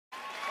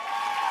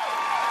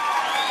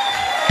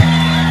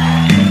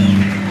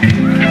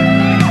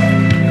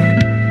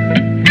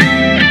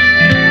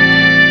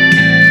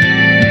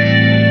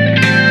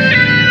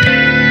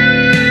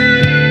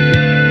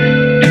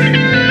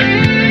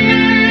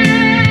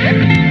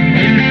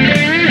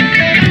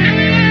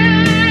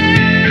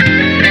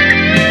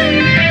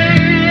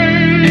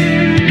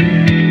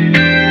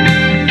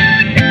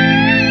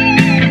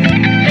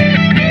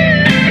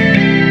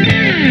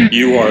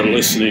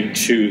listening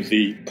to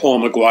the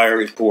Paul McGUIRE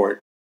Report,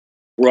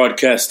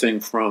 broadcasting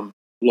from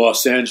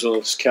Los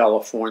Angeles,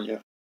 California.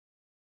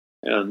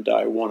 And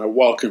I want to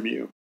welcome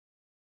you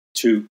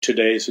to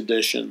today's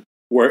edition,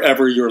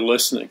 wherever you're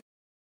listening,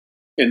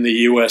 in the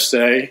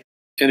USA,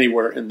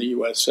 anywhere in the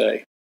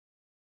USA.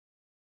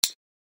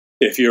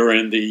 If you're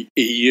in the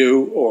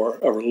EU or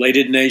a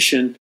related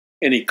nation,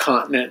 any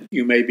continent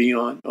you may be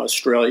on,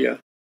 Australia,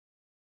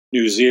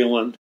 New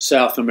Zealand,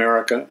 South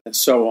America, and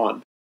so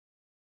on,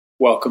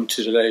 welcome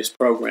to today's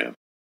program.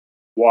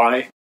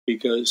 Why?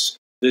 Because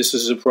this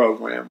is a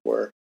program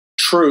where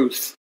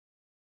truth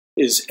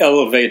is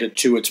elevated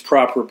to its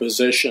proper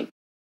position.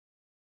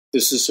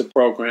 This is a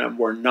program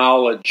where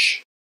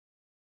knowledge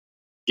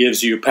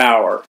gives you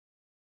power.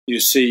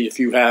 You see, if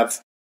you have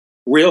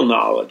real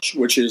knowledge,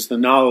 which is the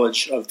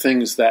knowledge of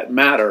things that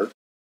matter,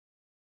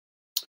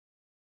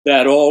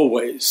 that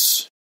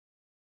always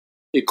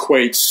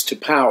equates to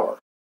power.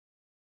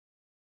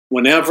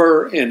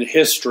 Whenever in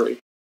history,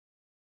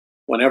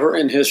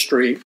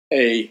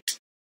 a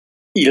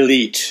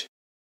elite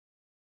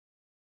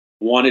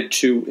wanted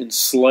to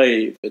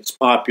enslave its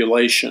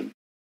population,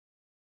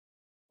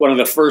 one of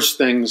the first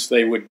things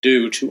they would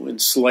do to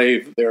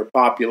enslave their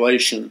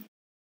population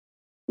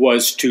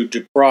was to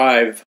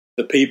deprive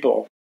the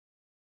people,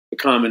 the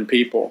common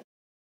people,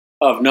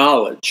 of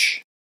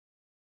knowledge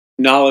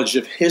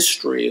of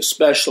history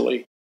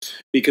especially,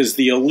 because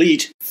the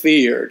elite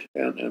feared,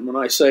 and when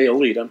I say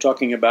elite, I'm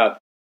talking about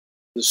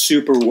the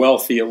super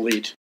wealthy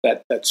elite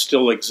that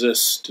still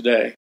exists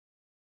today.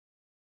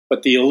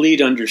 But the elite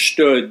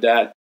understood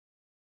that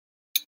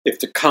if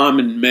the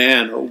common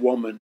man or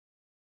woman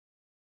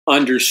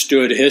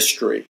understood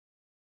history,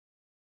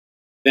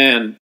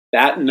 then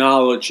that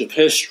knowledge of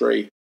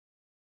history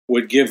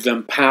would give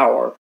them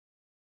power.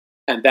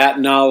 And that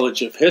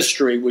knowledge of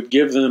history would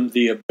give them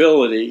the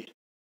ability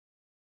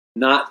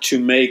not to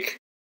make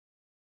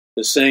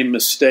the same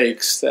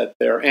mistakes that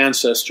their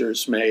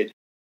ancestors made.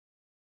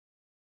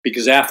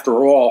 Because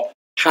after all,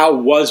 how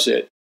was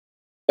it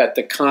that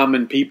the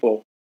common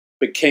people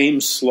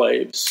became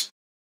slaves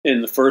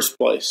in the first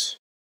place?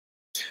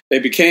 They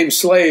became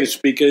slaves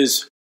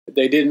because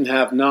they didn't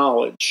have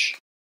knowledge,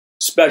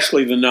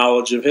 especially the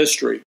knowledge of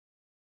history.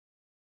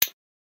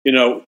 You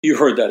know, you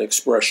heard that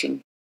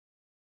expression.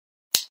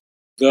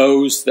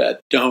 Those that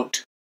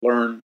don't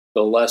learn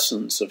the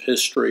lessons of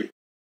history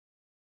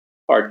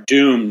are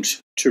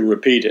doomed to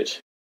repeat it.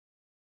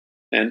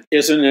 And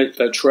isn't it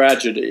a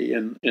tragedy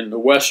in the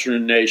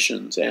Western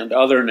nations and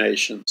other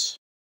nations,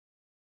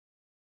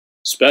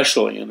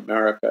 especially in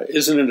America,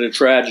 isn't it a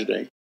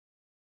tragedy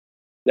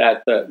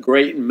that the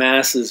great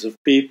masses of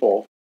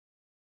people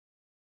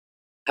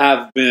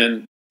have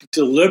been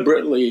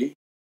deliberately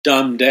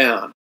dumbed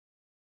down?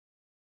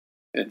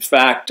 In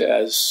fact,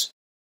 as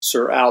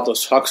Sir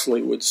Aldous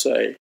Huxley would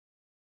say,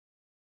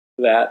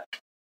 that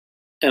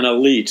an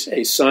elite,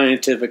 a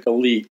scientific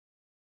elite,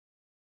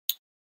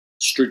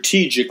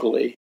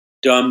 strategically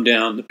dumb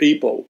down the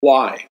people.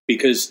 Why?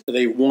 Because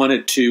they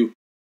wanted to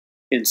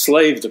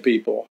enslave the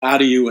people. How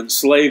do you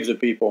enslave the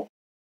people?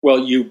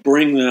 Well, you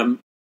bring them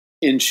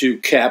into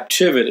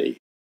captivity.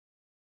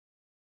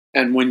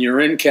 And when you're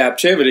in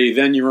captivity,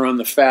 then you're on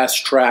the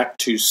fast track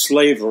to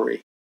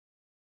slavery.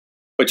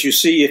 But you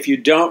see, if you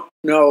don't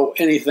know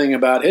anything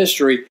about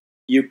history,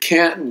 you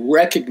can't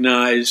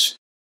recognize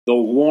the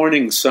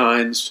warning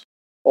signs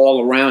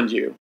all around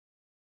you.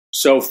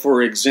 So,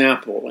 for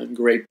example, in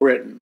Great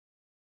Britain,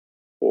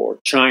 or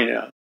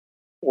China,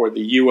 or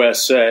the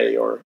USA,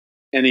 or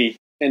any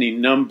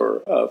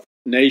number of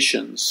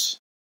nations,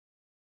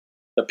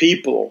 the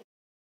people,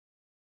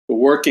 the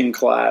working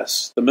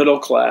class, the middle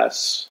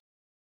class,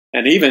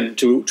 and even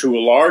to a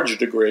large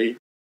degree,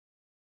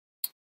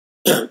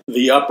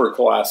 the upper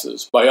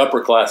classes. By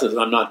upper classes,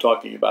 I'm not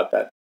talking about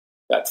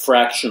that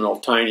fractional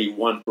tiny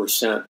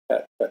 1%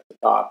 at the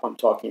top. I'm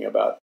talking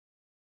about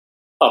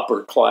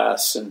upper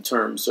class in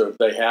terms of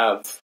they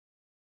have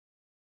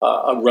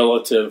a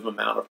relative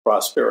amount of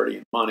prosperity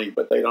and money,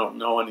 but they don't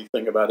know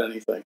anything about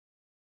anything.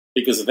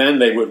 Because then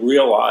they would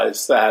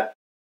realize that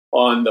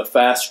on the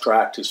fast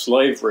track to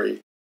slavery,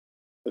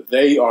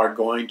 they are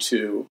going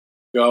to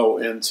go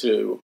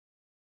into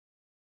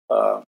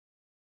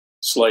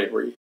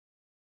slavery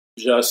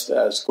just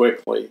as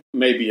quickly,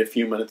 maybe a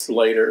few minutes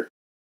later,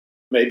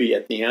 maybe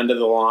at the end of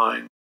the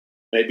line,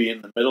 maybe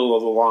in the middle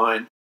of the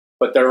line,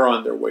 but they're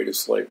on their way to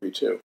slavery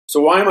too.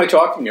 So why am I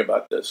talking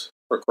about this,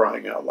 for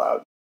crying out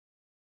loud?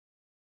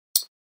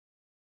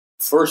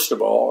 First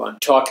of all, I'm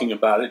talking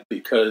about it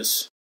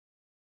because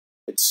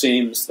it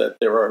seems that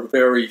there are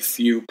very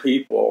few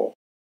people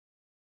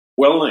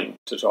willing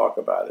to talk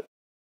about it.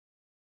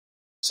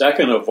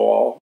 Second of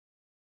all,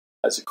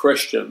 as a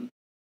Christian,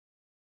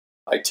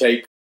 I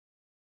take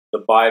the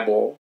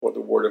Bible or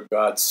the Word of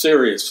God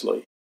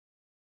seriously,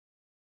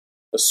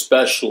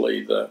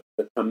 especially the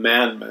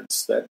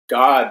commandments that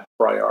God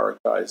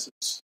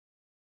prioritizes,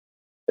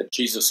 that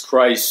Jesus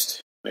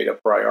Christ made a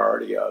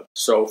priority of.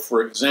 So,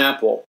 for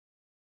example,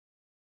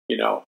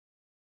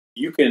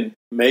 you can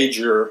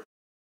major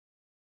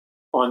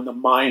on the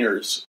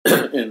minors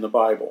in the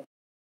Bible.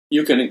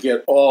 You can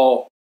get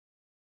all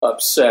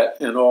upset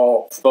and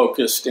all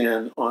focused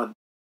in on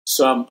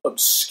some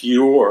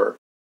obscure,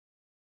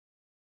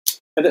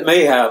 and it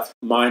may have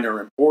minor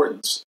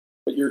importance,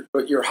 but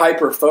you're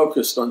hyper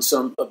focused on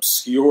some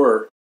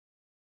obscure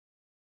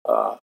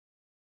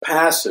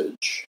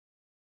passage,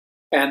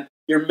 and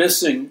you're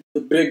missing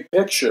the big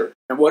picture.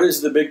 And what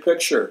is the big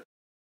picture?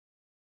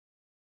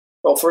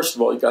 Well, first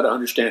of all, you've got to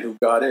understand who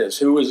God is.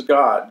 Who is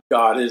God?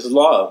 God is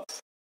love.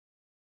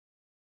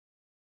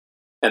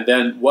 And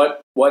then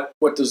what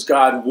does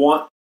God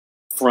want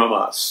from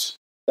us?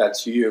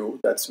 That's you,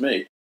 that's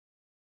me.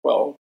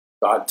 Well,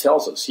 God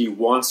tells us He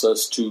wants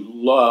us to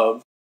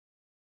love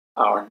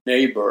our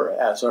neighbor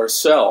as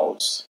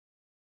ourselves.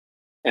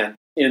 And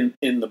in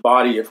the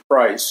body of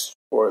Christ,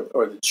 or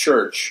the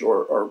church,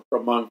 or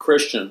among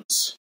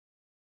Christians,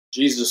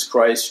 Jesus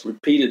Christ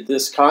repeated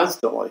this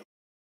constantly.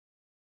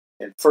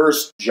 In 1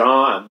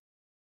 John,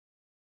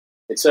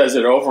 it says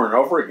it over and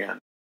over again.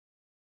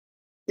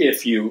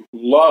 If you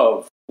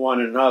love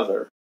one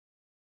another,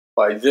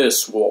 by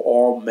this will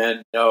all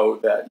men know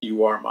that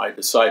you are my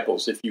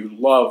disciples, if you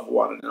love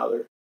one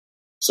another.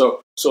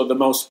 So the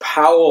most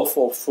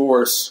powerful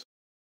force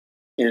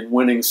in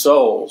winning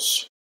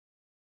souls,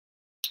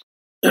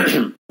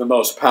 the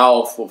most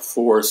powerful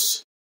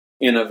force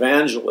in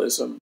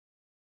evangelism,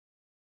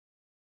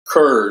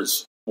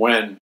 occurs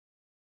when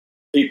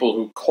people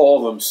who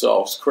call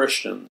themselves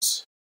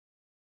Christians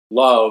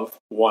love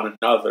one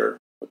another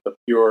with the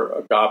pure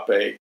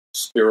agape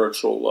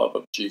spiritual love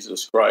of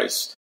Jesus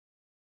Christ.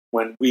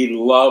 When we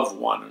love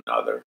one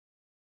another,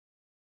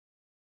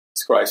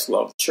 as Christ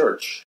loved the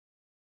church.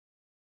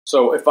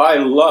 So if I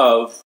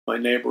love my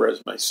neighbor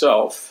as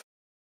myself,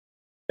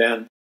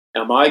 then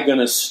am I going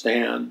to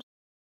stand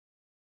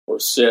or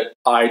sit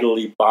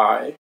idly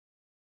by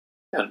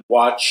and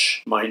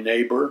watch my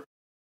neighbor?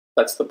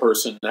 That's the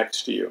person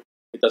next to you.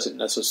 It doesn't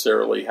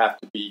necessarily have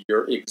to be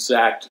your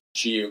exact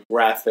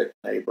geographic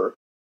neighbor.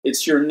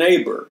 It's your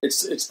neighbor.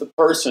 It's the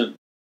person,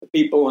 the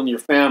people in your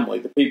family,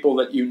 the people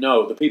that you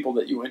know, the people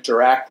that you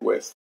interact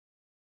with.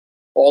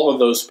 All of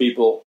those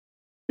people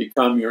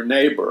become your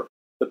neighbor.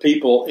 The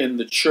people in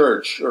the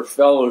church or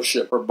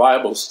fellowship or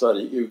Bible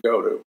study you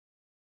go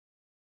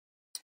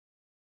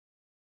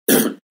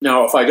to.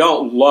 Now, if I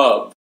don't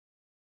love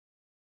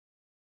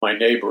my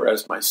neighbor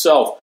as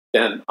myself,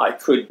 then I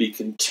could be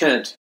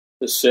content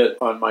to sit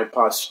on my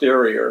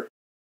posterior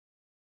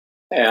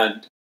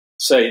and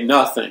say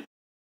nothing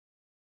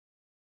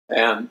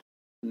and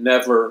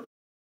never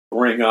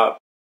bring up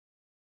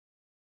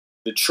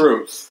the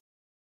truth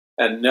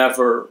and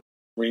never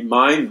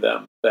remind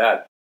them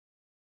that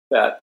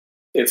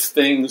if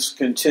things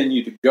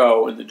continue to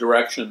go in the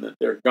direction that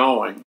they're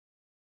going,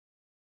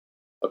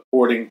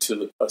 according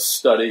to a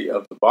study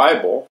of the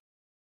Bible,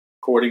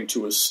 according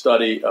to a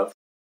study of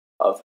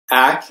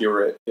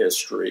accurate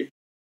history,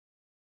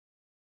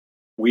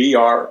 we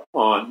are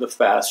on the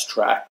fast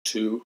track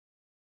to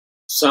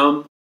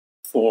some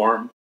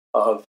form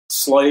of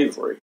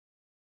slavery,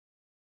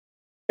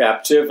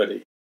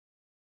 captivity.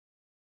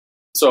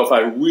 So if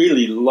I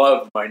really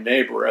loved my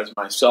neighbor as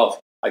myself,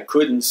 I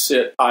couldn't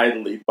sit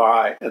idly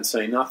by and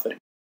say nothing.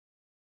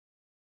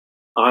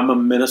 I'm a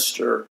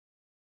minister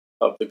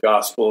of the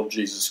gospel of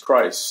Jesus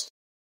Christ.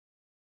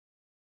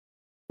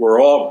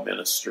 We're all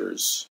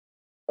ministers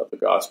of the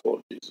gospel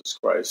of Jesus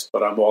Christ,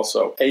 but I'm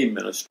also a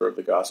minister of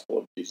the gospel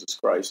of Jesus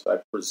Christ. I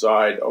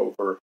preside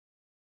over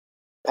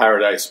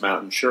Paradise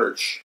Mountain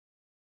Church.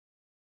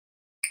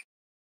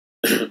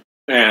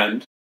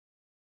 And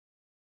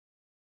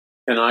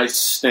can I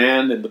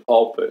stand in the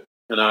pulpit?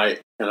 Can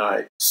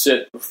I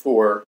sit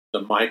before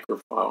the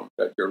microphone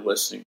that you're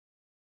listening,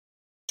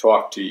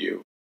 talk to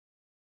you?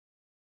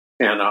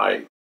 Can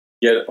I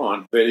get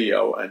on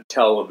video and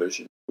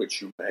television,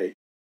 which you may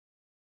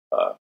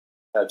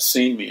have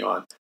seen me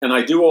on? And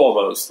I do all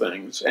those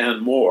things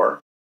and more.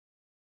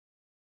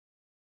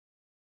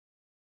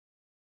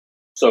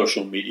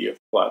 Social media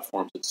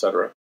platforms,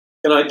 etc.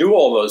 Can I do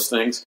all those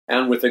things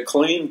and with a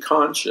clean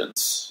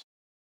conscience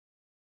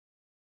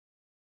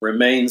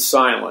remain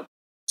silent,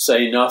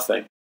 say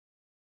nothing?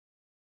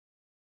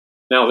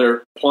 Now, there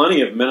are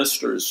plenty of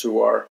ministers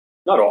who are,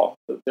 not all,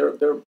 but there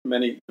are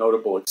many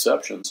notable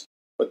exceptions,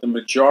 but the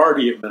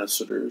majority of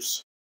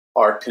ministers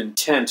are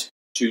content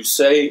to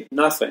say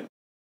nothing.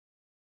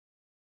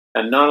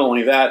 And not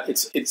only that,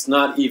 it's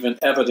not even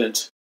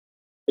evident,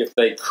 if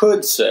they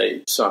could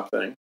say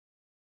something,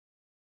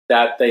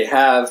 that they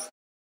have,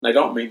 and I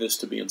don't mean this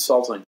to be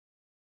insulting,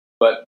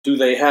 but do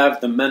they have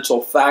the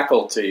mental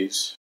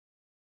faculties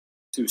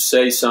to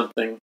say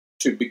something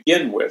to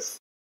begin with?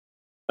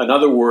 In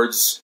other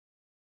words,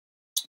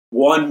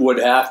 one would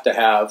have to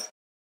have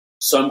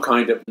some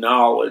kind of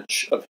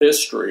knowledge of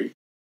history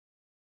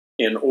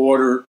in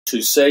order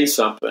to say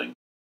something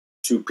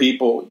to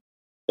people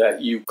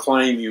that you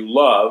claim you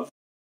love,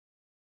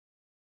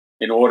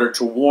 in order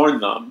to warn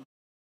them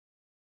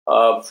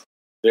of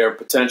their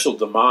potential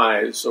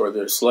demise or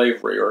their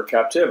slavery or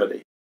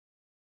captivity.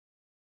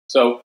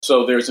 So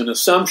there's an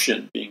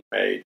assumption being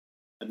made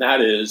And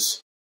that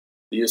is,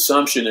 the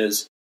assumption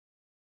is,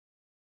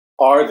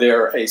 are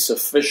there a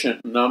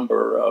sufficient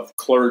number of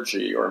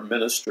clergy or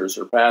ministers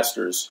or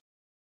pastors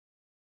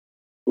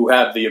who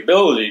have the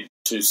ability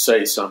to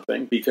say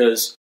something?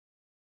 Because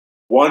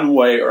one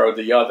way or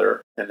the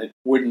other, and it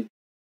wouldn't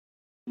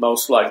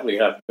most likely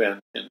have been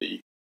in the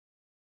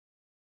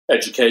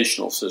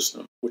educational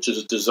system, which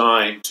is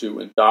designed to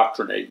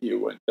indoctrinate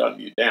you and dumb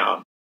you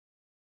down,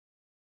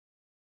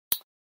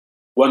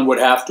 one would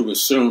have to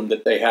assume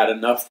that they had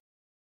enough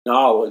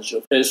knowledge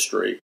of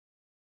history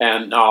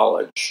and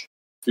knowledge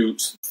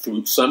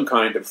through some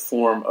kind of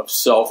form of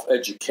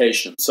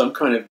self-education, some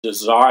kind of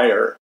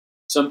desire,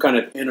 some kind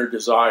of inner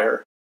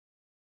desire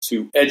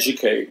to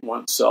educate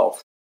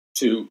oneself,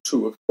 to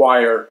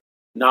acquire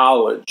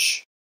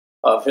knowledge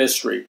of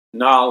history,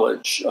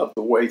 knowledge of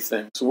the way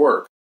things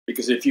work.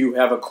 Because if you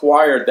have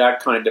acquired that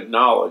kind of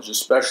knowledge,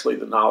 especially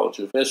the knowledge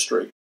of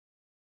history,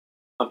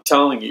 I'm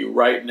telling you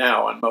right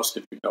now, and most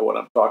of you know what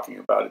I'm talking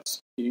about,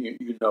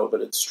 you know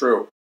that it's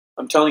true.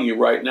 I'm telling you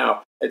right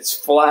now, it's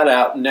flat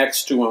out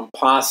next to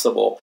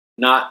impossible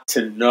not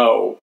to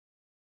know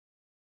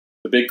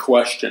the big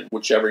question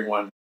which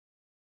everyone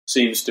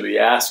seems to be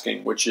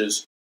asking, which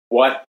is,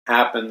 what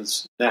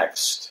happens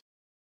next?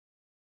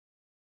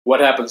 What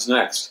happens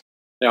next?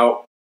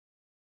 Now,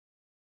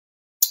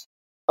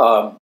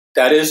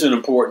 that is an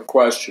important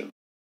question.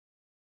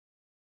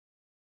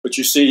 But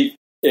you see,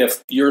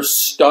 if you're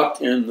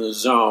stuck in the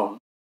zone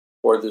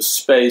or the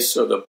space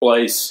or the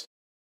place,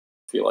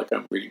 I feel like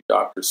I'm reading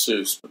Dr.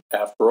 Seuss, but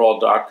after all,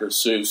 Dr.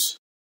 Seuss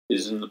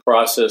is in the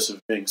process of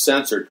being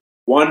censored.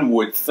 One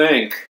would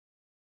think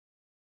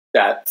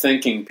that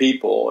thinking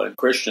people and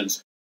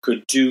Christians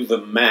could do the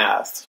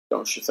math,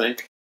 don't you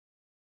think?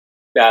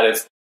 That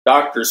if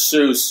Dr.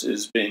 Seuss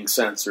is being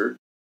censored,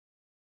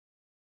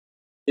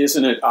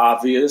 isn't it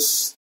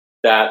obvious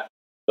that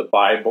the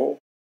Bible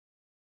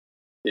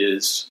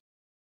is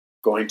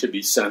going to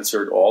be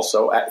censored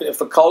also? If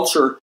a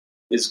culture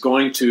is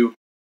going to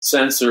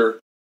censor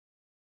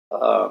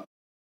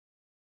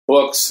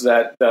books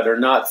that are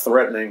not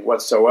threatening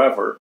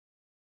whatsoever,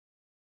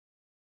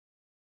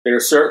 they're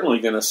certainly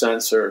going to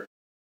censor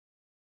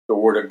the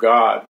Word of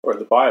God or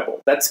the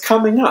Bible. That's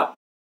coming up.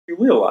 You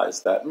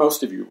realize that.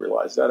 Most of you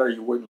realize that, or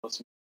you wouldn't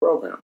listen to the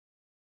program.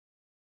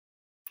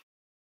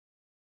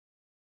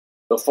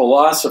 The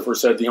philosopher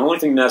said, the only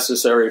thing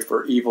necessary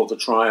for evil to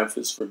triumph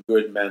is for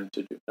good men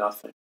to do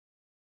nothing.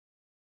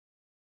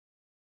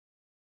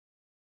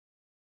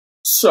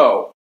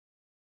 So,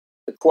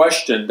 the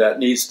question that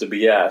needs to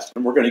be asked,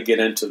 and we're going to get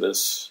into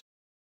this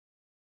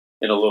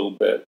in a little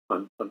bit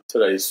on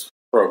today's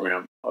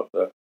program of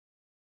the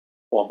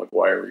Paul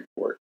McGUIRE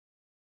report.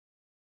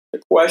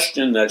 The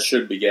question that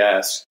should be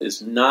asked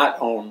is not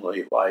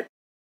only like,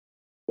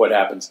 what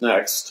happens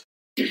next?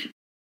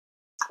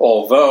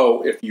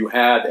 Although, if you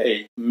had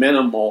a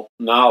minimal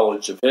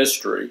knowledge of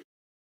history,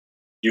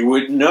 you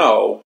would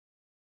know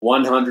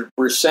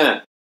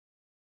 100%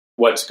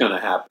 what's going to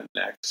happen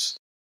next.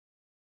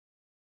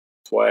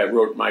 That's why I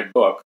wrote my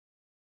book,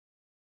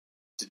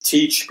 to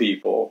teach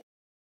people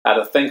how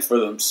to think for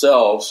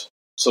themselves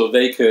so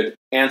they could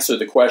answer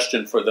the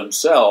question for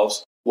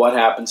themselves, what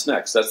happens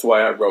next? That's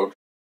why I wrote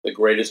The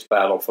Greatest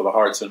Battle for the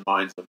Hearts and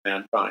Minds of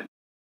Mankind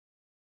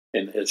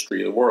in the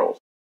History of the World,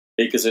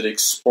 because it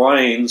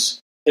explains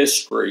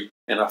history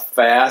in a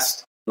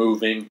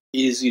fast-moving,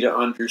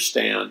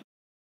 easy-to-understand,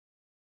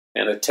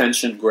 and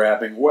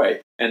attention-grabbing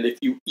way. And if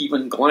you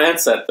even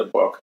glance at the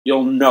book,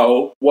 you'll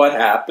know what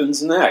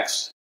happens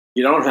next.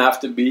 You don't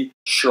have to be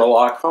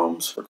Sherlock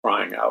Holmes, for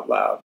crying out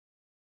loud.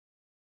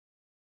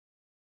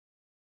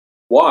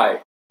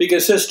 Why?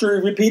 Because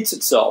history repeats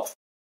itself.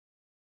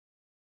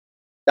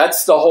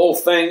 That's the whole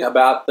thing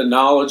about the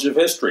knowledge of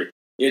history.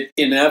 It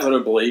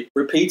inevitably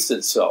repeats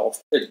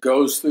itself. It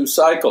goes through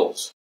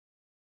cycles.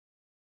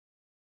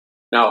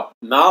 Now,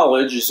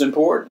 knowledge is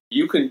important.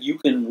 You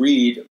can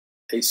read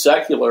a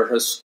secular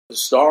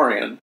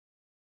historian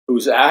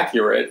who's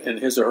accurate in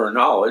his or her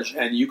knowledge,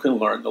 and you can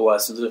learn the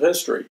lessons of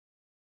history.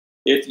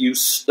 If you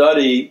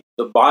study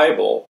the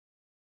Bible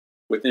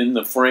within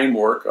the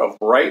framework of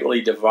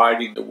rightly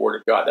dividing the Word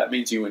of God, that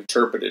means you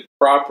interpret it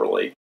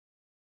properly,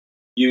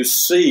 you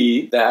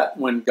see that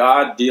when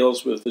God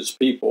deals with his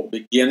people,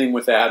 beginning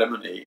with Adam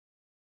and Eve,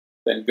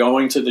 then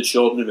going to the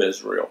children of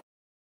Israel,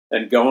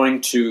 then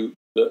going to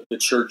the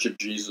Church of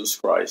Jesus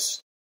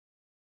Christ,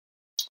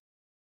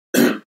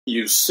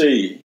 you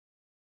see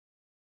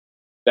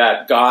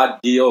that God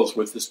deals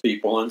with his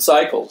people in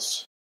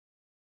cycles.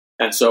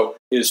 And so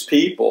his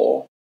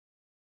people,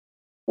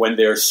 when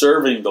they're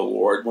serving the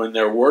Lord, when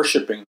they're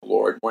worshiping the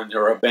Lord, when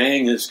they're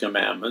obeying his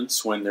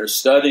commandments, when they're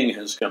studying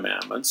his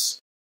commandments,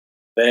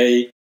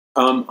 they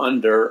come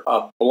under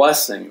a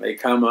blessing. They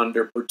come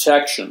under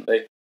protection.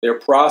 They're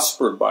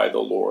prospered by the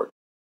Lord.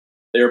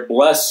 They're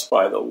blessed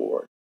by the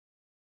Lord.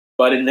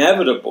 But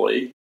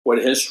inevitably, what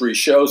history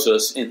shows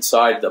us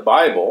inside the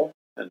Bible,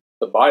 and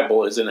the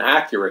Bible is an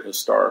accurate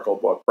historical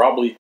book,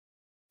 probably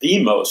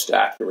the most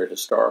accurate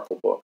historical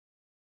book.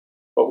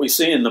 What we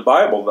see in the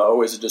Bible,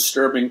 though, is a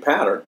disturbing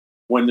pattern.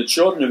 when the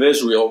children of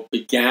Israel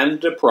began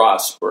to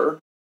prosper,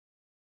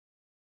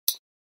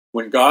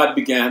 when God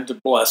began to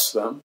bless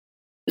them,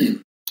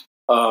 and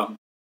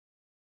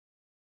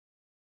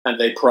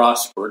they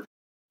prospered,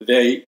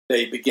 they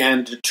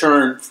began to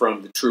turn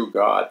from the true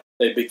God.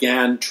 They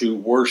began to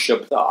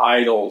worship the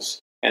idols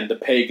and the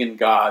pagan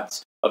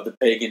gods of the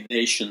pagan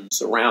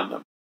nations around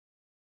them.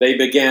 They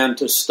began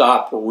to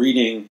stop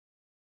reading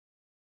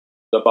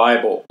the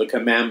Bible, the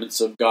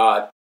commandments of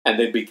God, and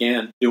they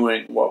began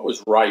doing what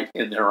was right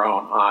in their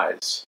own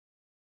eyes.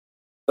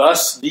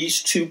 Thus,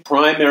 these two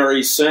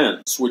primary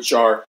sins, which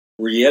are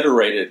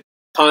reiterated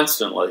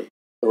constantly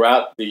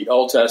throughout the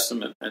Old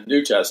Testament and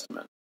New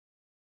Testament,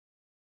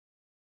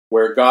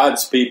 where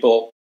God's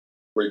people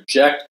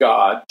reject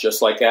God,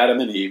 just like Adam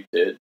and Eve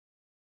did,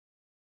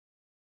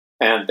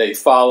 and they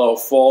follow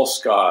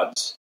false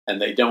gods,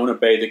 and they don't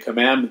obey the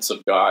commandments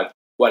of God,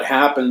 what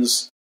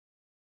happens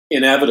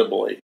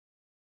inevitably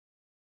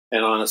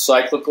and on a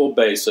cyclical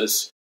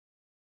basis,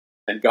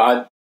 and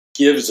God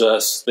gives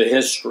us the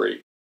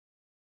history.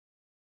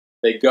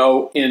 They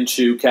go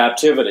into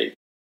captivity,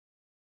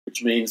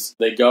 which means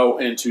they go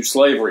into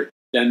slavery.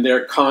 Then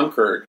they're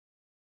conquered,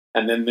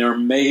 and then they're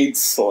made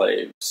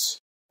slaves.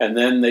 And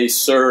then they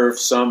serve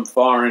some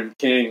foreign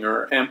king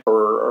or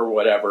emperor or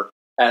whatever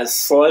as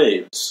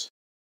slaves.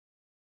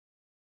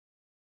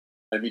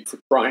 I mean, for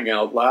crying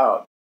out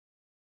loud.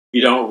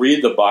 You don't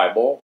read the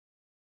Bible.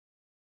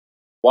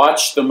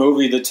 Watch the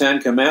movie The Ten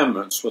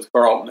Commandments with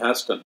Charlton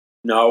Heston.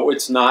 No,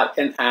 it's not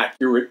an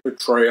accurate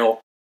portrayal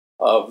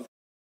of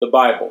the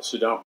Bible, so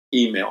don't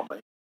email me.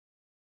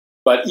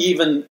 But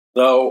even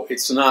though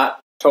it's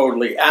not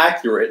totally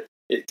accurate,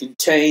 it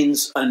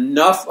contains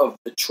enough of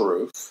the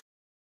truth.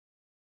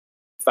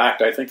 In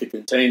fact, I think it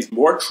contains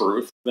more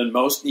truth than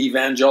most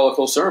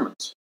evangelical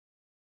sermons.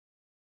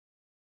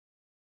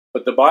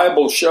 But the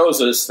Bible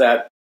shows us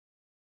that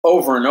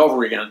over and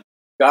over again,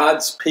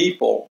 God's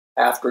people,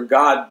 after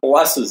God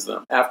blesses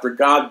them, after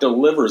God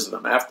delivers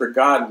them, after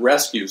God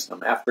rescues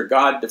them, after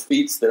God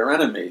defeats their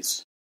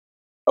enemies,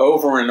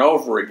 over and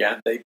over again,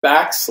 they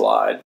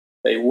backslide,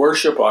 they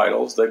worship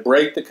idols, they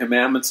break the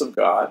commandments of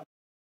God.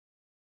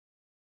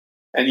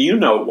 And you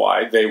know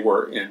why they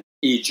were in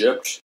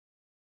Egypt,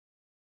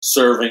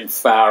 serving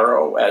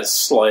Pharaoh as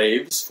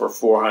slaves for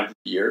 400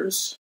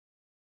 years.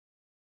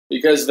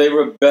 Because they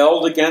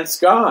rebelled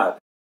against God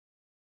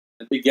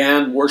and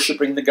began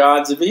worshiping the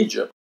gods of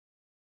Egypt.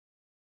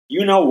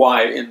 You know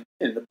why in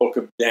the book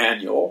of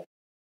Daniel.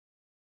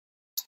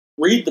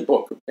 Read the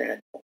book of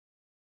Daniel.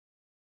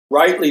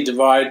 Rightly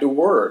divide the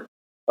word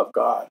of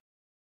God.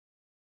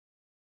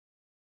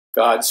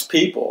 God's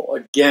people,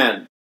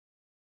 again,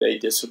 they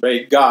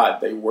disobeyed God.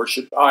 They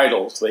worshiped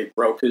idols. They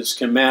broke his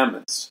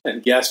commandments.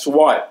 And guess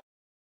what?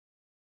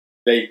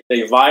 They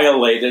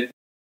violated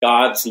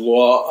God's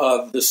law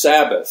of the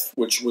Sabbath,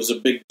 which was a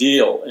big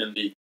deal in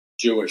the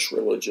Jewish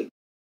religion.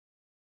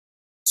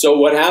 So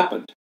what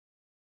happened?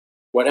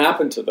 What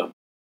happened to them?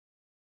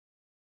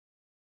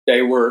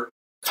 They were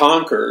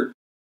conquered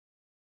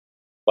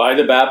by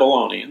the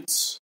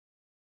Babylonians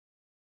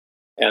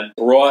and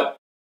brought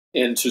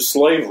into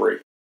slavery.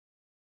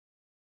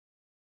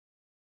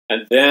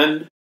 And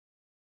then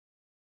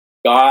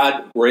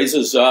God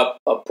raises up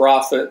a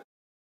prophet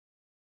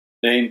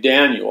named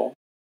Daniel,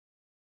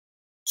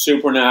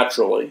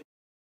 supernaturally.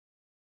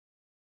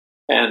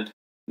 And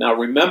now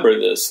remember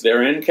this,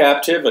 they're in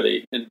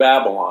captivity in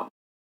Babylon.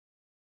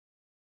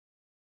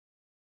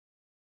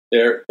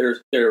 They're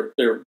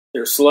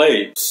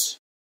slaves.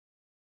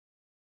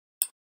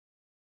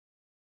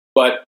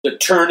 But the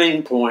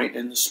turning point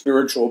in the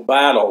spiritual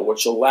battle,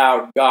 which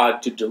allowed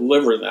God to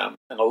deliver them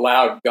and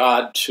allowed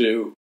God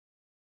to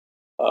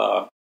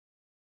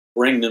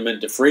bring them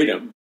into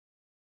freedom,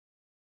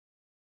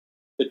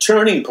 the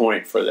turning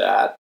point for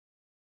that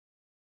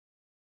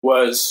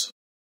was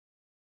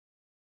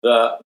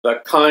the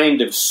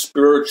kind of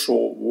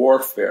spiritual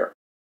warfare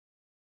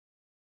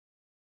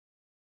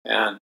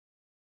and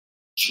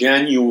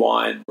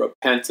genuine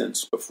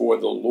repentance before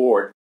the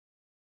Lord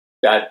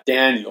that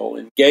Daniel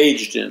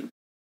engaged in.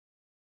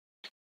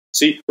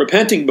 See,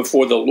 repenting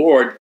before the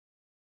Lord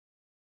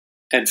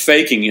and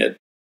faking it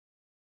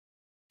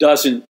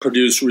doesn't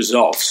produce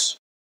results.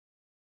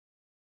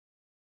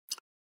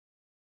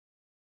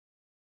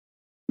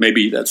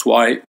 Maybe that's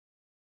why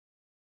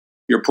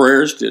your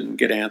prayers didn't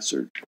get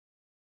answered.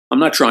 I'm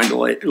not trying to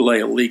lay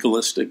a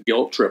legalistic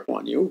guilt trip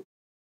on you.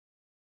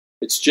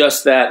 It's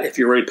just that if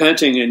you're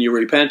repenting and you're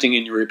repenting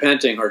and you're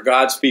repenting, or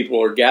God's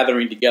people are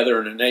gathering together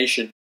in a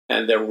nation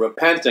and they're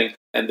repenting,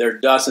 and there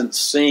doesn't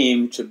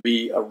seem to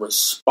be a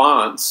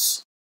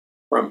response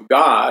from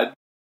God,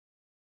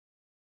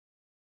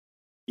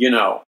 you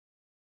know,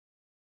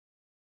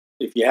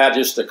 if you had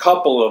just a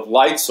couple of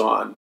lights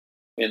on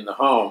in the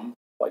home,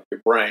 like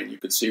your brain, you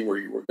could see where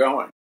you were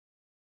going.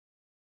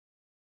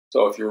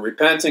 So if you're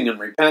repenting and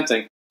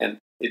repenting, and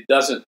it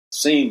doesn't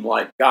seem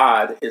like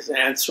God is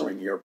answering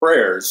your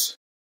prayers,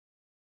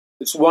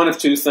 it's one of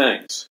two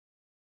things.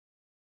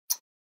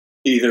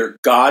 Either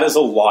God is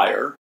a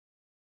liar,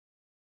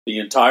 the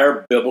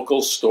entire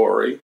biblical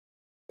story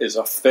is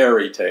a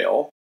fairy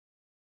tale,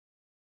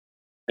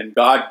 and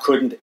God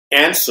couldn't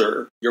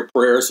answer your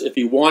prayers if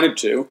he wanted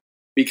to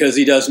because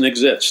he doesn't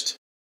exist.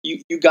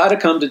 You got to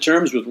come to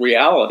terms with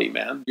reality,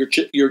 man.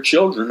 Your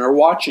children are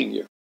watching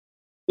you.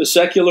 The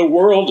secular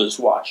world is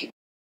watching.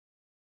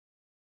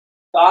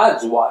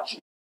 God's watching.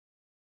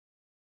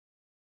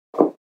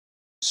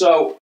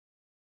 So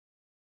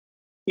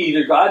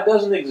either God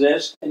doesn't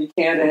exist and he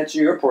can't answer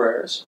your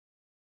prayers,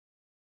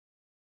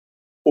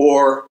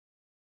 or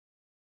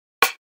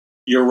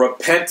your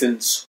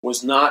repentance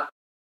was not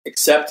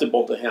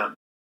acceptable to him.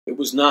 It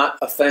was not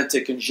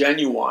authentic and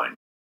genuine.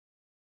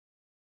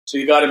 So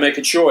you got to make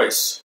a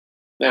choice.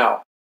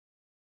 Now,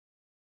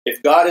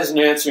 if God isn't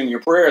answering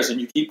your prayers and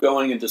you keep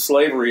going into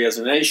slavery as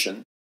a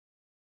nation,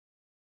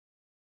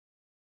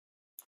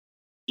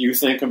 do you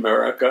think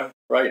America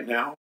right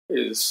now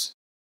is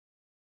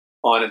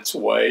on its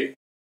way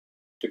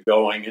to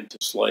going into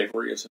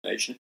slavery as a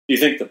nation? Do you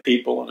think the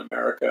people in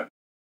America,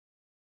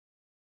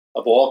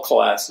 of all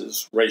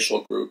classes,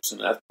 racial groups,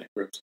 and ethnic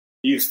groups,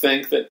 do you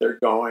think that they're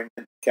going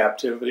into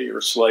captivity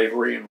or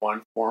slavery in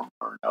one form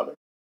or another?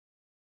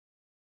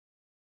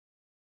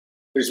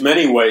 There's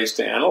many ways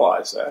to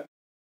analyze that.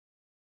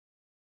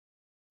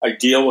 I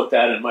deal with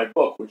that in my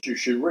book, which you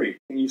should read.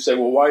 And you say,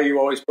 well, why are you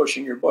always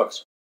pushing your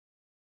books?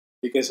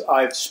 Because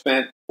I've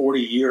spent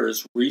 40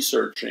 years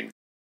researching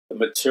the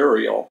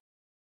material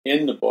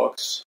in the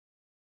books,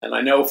 and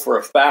I know for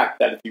a fact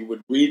that if you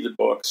would read the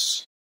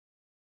books,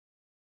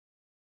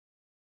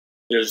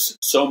 there's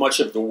so much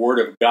of the Word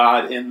of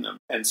God in them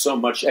and so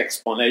much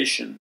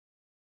explanation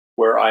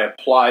where I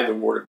apply the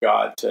Word of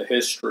God to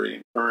history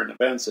and current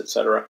events,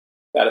 etc.,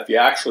 that if you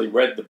actually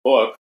read the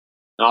book,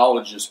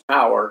 Knowledge is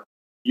Power,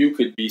 you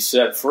could be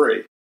set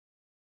free.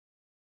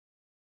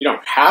 You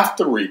don't have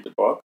to read the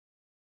book.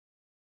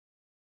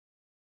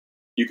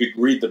 You could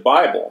read the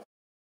Bible,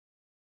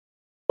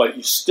 but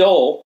you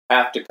still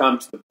have to come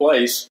to the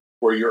place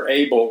where you're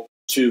able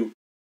to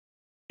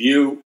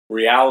view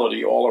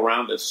reality all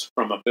around us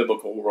from a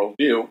biblical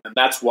worldview, and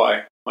that's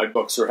why my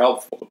books are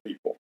helpful to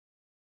people.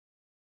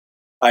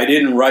 I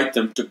didn't write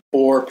them to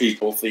bore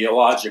people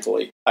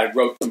theologically. I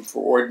wrote them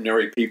for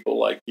ordinary people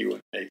like you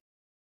and me.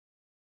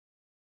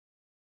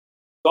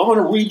 So I want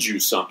to read you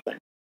something.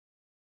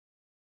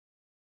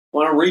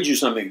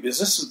 Because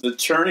this is the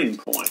turning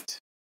point.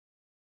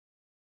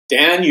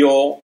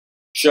 Daniel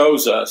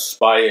shows us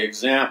by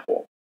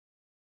example.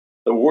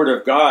 The Word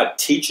of God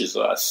teaches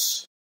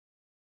us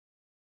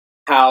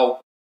how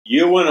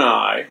you and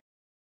I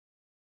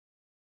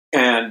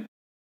can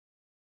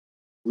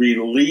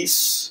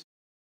release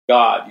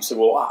God. You say,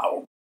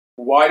 well,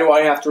 why do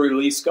I have to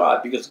release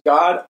God? Because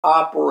God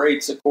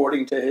operates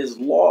according to his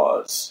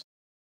laws.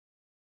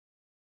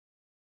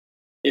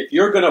 If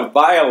you're going to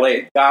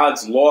violate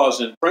God's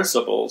laws and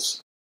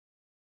principles,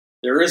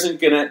 there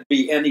isn't going to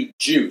be any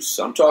juice.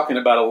 I'm talking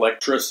about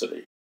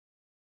electricity.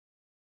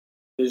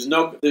 There's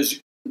not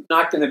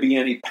going to be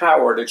any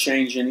power to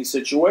change any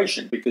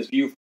situation because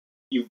you've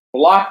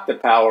blocked the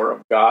power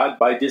of God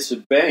by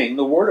disobeying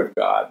the Word of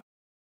God.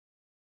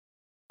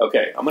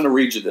 Okay, I'm going to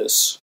read you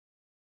this.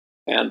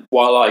 And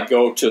while I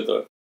go to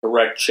the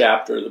correct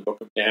chapter of the book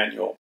of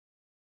Daniel,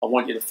 I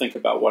want you to think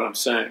about what I'm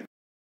saying.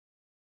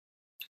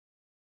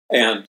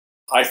 And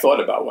I thought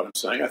about what I'm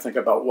saying. I think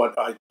about what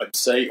I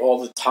say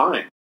all the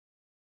time.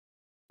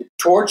 It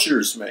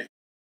tortures me.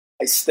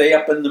 I stay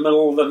up in the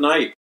middle of the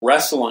night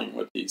wrestling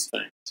with these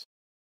things.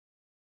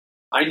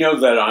 I know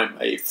that I'm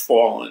a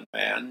fallen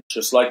man,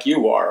 just like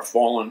you are, a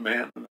fallen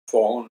man and a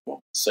fallen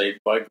woman, saved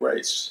by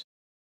grace,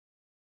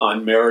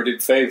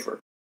 unmerited favor.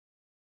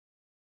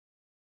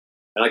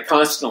 And I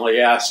constantly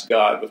ask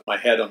God with my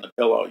head on the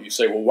pillow. You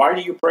say, well, why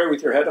do you pray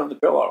with your head on the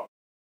pillow?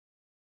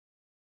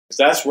 Because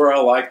that's where I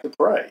like to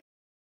pray.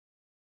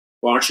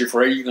 Well, aren't you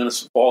afraid you're going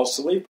to fall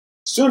asleep?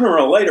 Sooner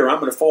or later, I'm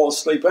going to fall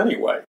asleep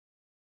anyway.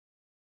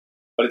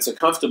 But it's a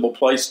comfortable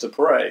place to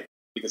pray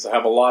because I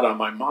have a lot on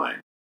my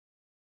mind.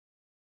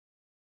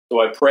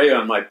 So I pray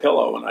on my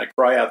pillow and I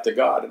cry out to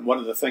God. And one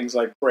of the things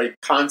I pray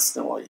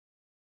constantly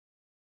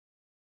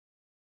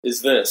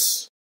is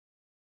this: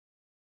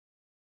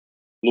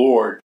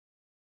 Lord,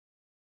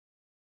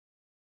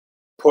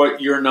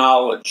 put your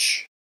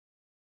knowledge,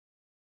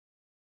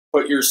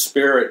 put your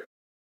spirit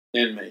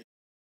in me.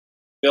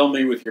 Fill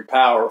me with your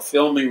power,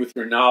 fill me with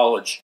your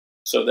knowledge,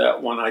 so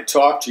that when I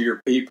talk to your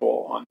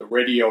people on the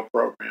radio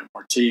program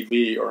or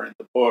TV or in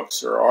the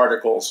books or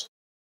articles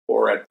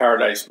or at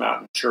Paradise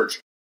Mountain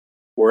Church,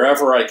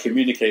 wherever I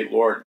communicate,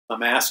 Lord,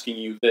 I'm asking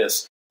you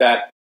this,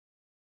 that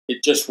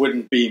it just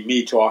wouldn't be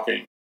me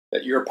talking,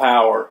 that your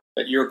power,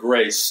 that your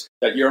grace,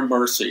 that your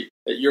mercy,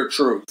 that your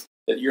truth,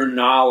 that your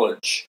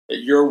knowledge, that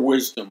your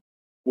wisdom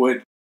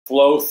would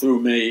flow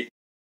through me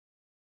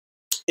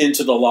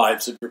into the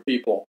lives of your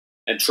people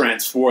and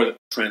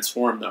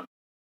transform them.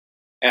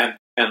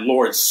 And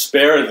Lord,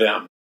 spare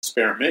them,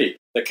 spare me,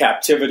 the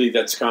captivity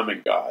that's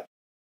coming, God.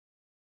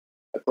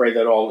 I pray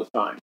that all the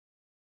time.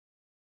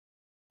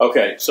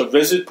 Okay, so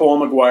visit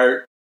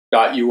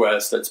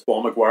paulmcguire.us. That's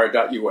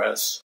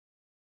paulmcguire.us.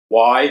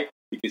 Why?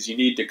 because you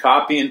need to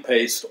copy and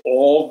paste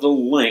all the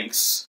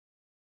links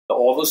to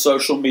all the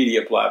social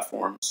media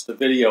platforms, the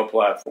video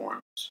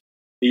platforms,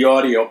 the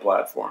audio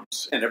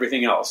platforms, and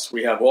everything else.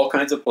 We have all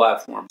kinds of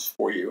platforms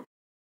for you.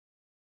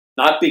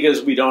 Not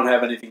because we don't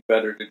have anything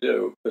better to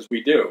do, because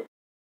we do.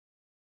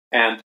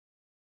 And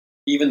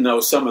even though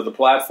some of the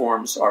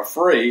platforms are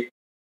free,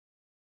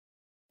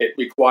 it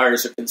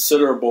requires a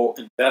considerable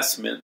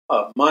investment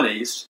of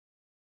monies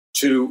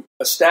to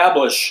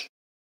establish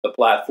the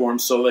platform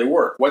so they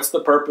work. What's the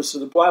purpose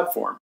of the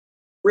platform?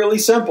 Really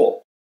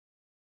simple.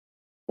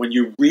 When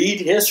you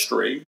read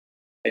history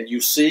and you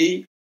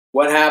see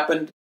what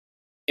happened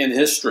in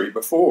history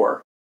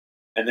before,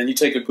 and then you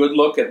take a good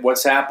look at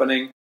what's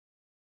happening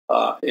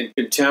in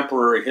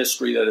contemporary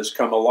history that has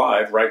come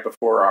alive right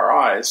before our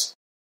eyes,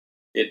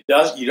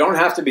 you don't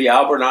have to be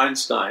Albert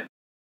Einstein,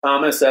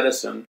 Thomas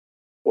Edison,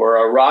 or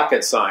a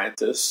rocket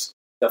scientist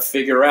to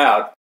figure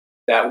out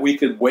that we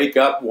could wake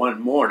up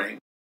one morning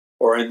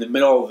or in the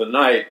middle of the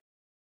night,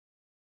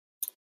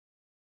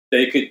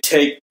 they could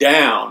take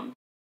down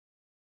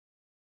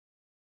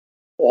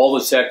all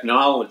the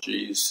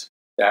technologies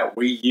that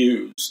we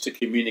use to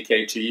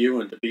communicate to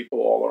you and to people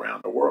all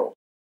around the world.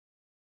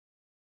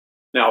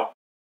 Now,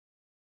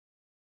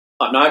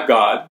 I'm not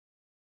God.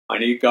 I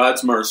need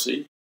God's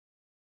mercy.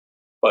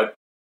 But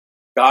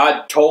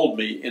God told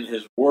me in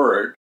His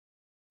Word,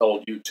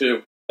 told you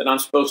too, that I'm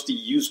supposed to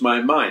use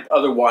my mind.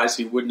 Otherwise,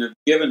 He wouldn't have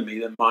given me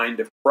the mind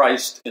of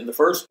Christ in the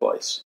first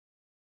place.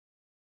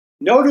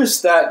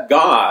 Notice that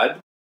God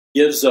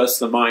gives us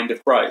the mind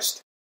of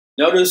Christ.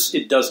 Notice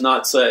it does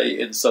not say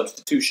in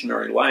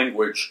substitutionary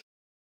language,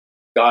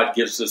 God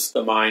gives us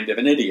the mind of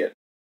an idiot.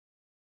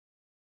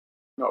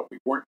 No, we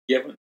weren't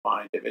given the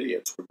mind of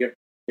idiots. We're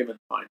given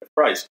the mind of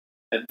Christ.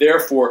 And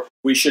therefore,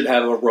 we should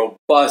have a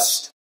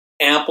robust,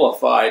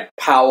 amplified,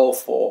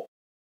 powerful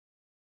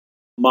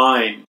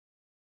mind,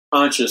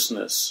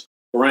 consciousness,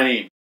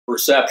 brain,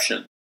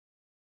 perception.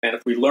 And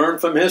if we learn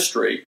from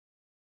history,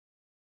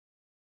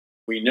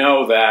 we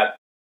know that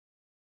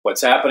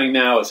what's happening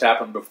now has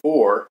happened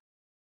before,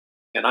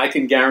 and I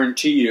can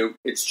guarantee you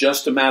it's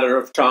just a matter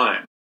of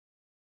time.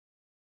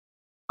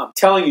 I'm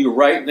telling you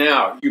right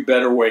now, you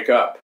better wake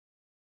up.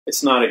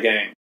 It's not a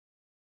game.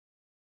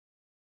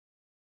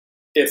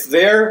 If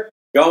they're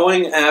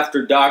going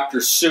after Dr.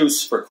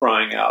 Seuss, for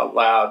crying out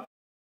loud,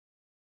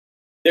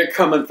 they're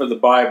coming for the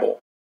Bible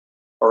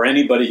or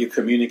anybody who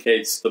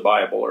communicates the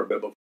Bible or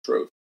biblical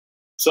truth.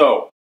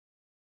 So,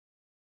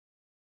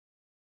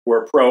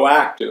 we're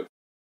proactive.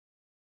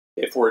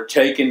 If we're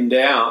taken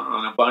down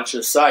on a bunch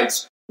of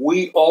sites,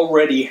 we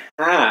already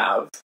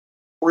have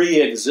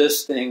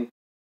pre-existing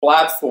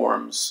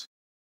platforms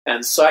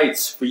and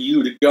sites for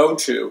you to go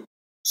to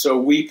so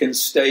we can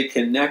stay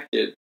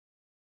connected,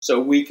 so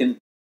we can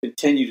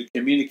continue to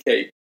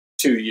communicate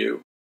to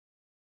you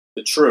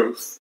the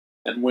truth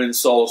and win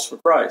souls for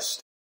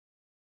Christ.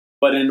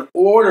 But in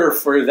order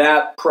for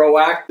that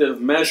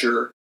proactive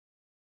measure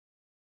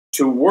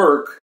to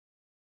work,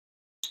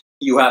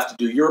 you have to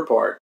do your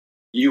part.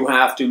 You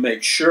have to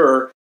make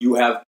sure you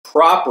have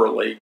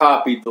properly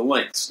copied the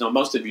links. Now,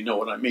 most of you know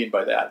what I mean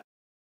by that.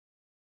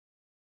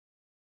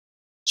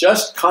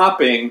 Just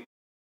copying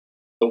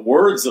the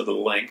words of the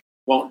link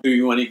won't do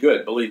you any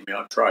good. Believe me,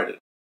 I've tried it.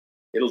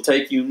 It'll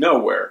take you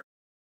nowhere.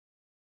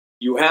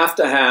 You have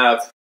to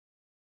have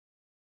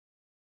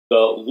the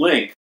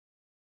link,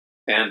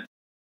 and if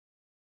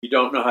you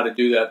don't know how to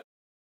do that,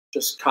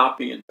 just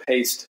copy and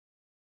paste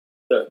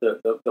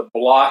the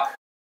block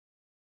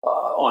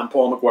on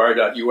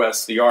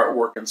paulmcguire.us, the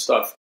artwork and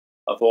stuff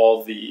of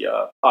all the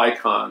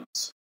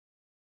icons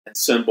and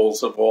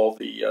symbols of all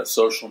the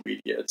social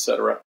media,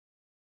 etc.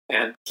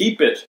 And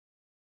keep it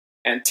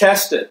and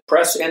test it.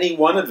 Press any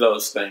one of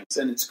those things,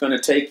 and it's going to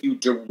take you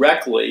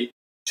directly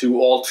to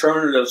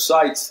alternative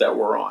sites that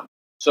we're on.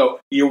 So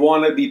you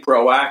want to be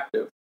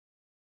proactive.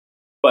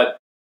 But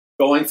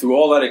going through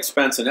all that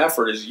expense and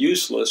effort is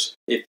useless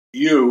if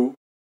you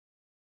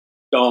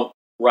don't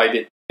write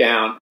it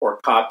down or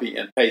copy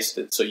and paste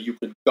it so you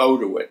can go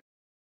to it.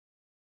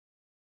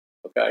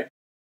 Okay?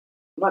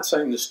 I'm not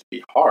saying this to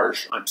be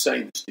harsh. I'm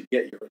saying this to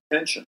get your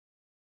attention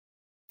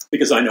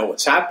because I know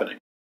what's happening.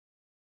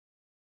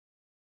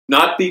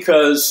 Not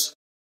because,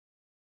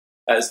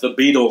 as the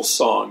Beatles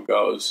song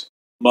goes,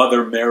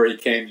 Mother Mary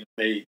came to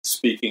me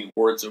speaking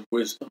words of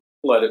wisdom.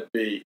 Let it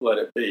be, let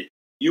it be.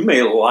 You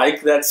may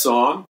like that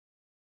song,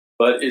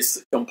 but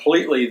it's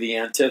completely the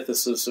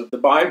antithesis of the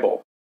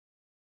Bible.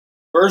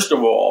 First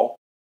of all,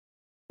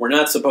 we're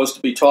not supposed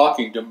to be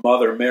talking to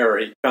Mother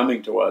Mary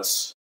coming to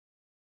us.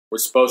 We're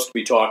supposed to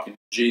be talking to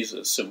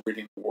Jesus and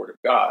reading the Word of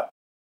God.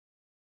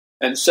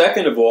 And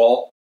second of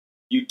all,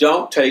 you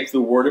don't take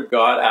the Word of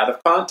God out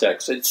of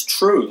context. It's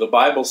true. The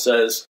Bible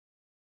says,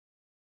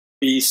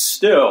 be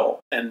still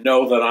and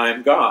know that I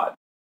am God.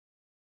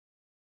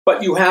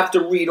 But you have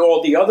to read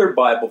all the other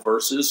Bible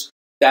verses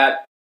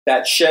that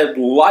shed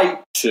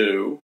light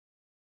to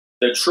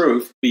the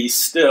truth, be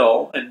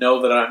still and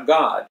know that I'm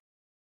God.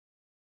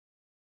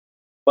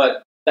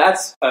 But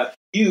that's a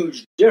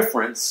huge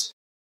difference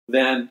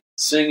than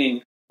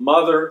singing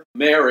Mother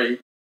Mary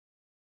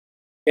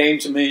came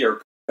to me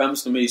or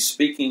comes to me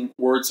speaking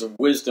words of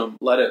wisdom,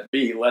 let it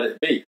be, let it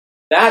be.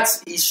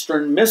 That's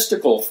Eastern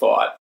mystical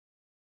thought.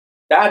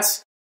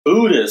 That's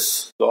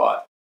Buddhist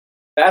thought.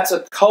 That's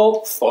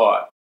occult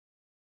thought.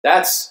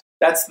 That's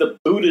the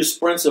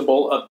Buddhist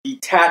principle of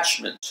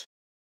detachment,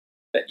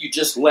 that you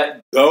just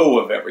let go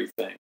of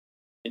everything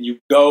and you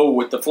go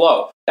with the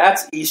flow.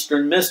 That's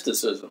Eastern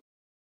mysticism.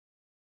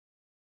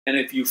 And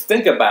if you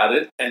think about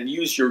it and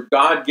use your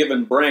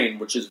God-given brain,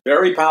 which is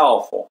very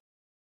powerful,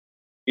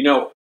 you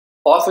know,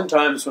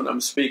 oftentimes when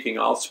I'm speaking,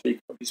 I'll be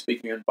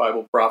speaking in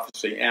Bible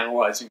prophecy,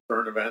 analyzing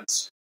current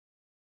events.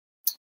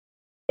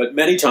 But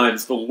many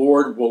times the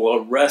Lord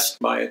will arrest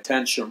my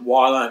attention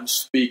while I'm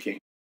speaking.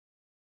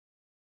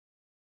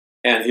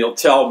 And he'll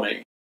tell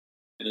me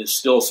in his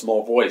still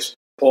small voice,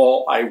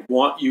 Paul, I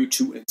want you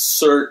to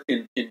insert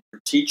in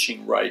your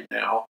teaching right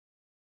now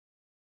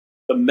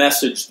the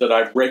message that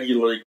I've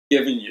regularly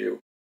given you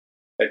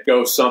that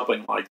goes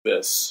something like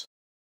this.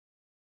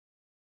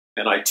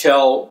 And I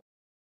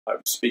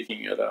was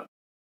speaking at a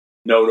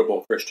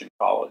notable Christian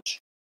college,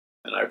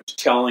 and I was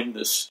telling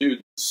the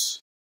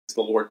students, as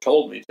the Lord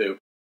told me to,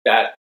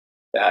 that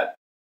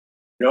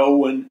no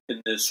one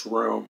in this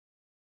room,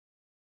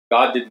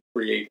 God didn't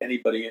create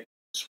anybody in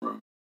this room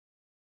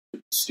to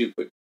be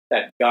stupid,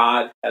 that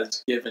God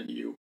has given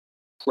you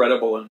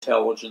incredible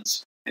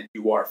intelligence, and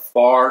you are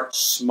far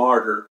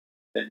smarter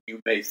than you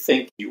may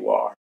think you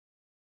are.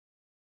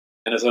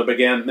 And as I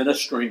began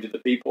ministering to the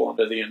people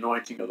under the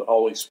anointing of the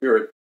Holy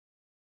Spirit,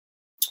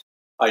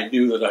 I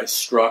knew that I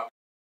struck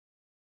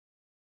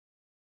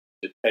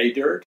the pay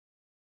dirt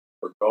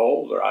or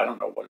gold, or I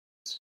don't know what it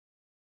is.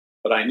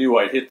 But I knew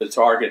I'd hit the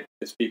target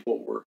because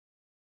people were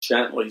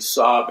gently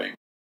sobbing.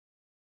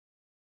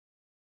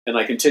 And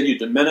I continued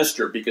to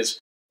minister because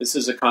this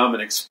is a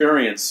common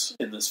experience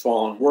in this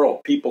fallen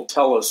world. People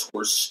tell us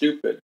we're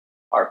stupid.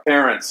 Our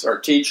parents, our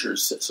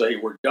teachers say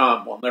we're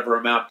dumb, we'll never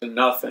amount to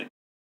nothing.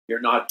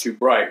 You're not too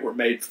bright, we're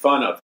made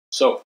fun of.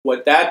 So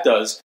what that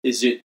does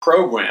is it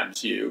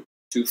programs you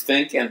to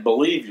think and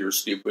believe you're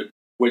stupid,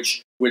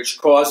 which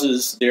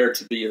causes there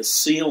to be a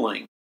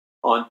ceiling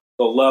on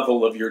the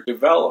level of your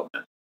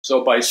development.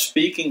 So by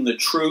speaking the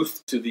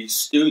truth to these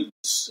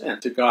students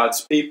and to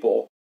God's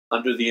people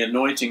under the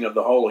anointing of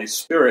the Holy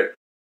Spirit,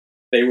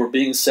 they were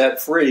being set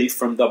free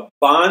from the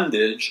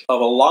bondage of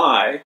a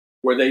lie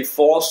where they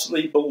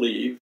falsely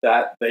believed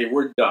that they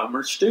were dumb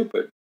or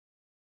stupid.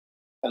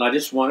 And I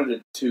just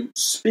wanted to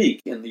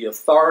speak in the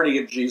authority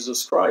of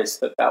Jesus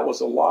Christ that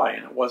was a lie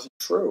and it wasn't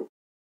true.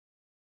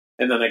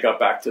 And then I got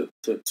back to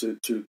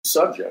the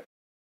subject.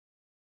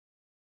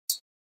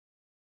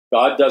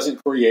 God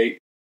doesn't create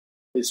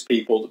his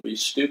people to be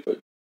stupid.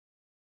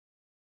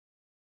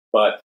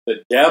 But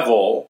the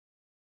devil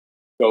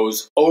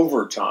goes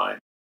overtime.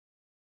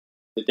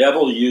 The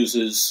devil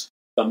uses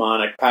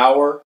demonic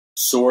power,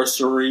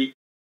 sorcery,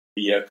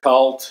 the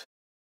occult,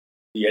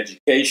 the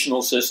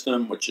educational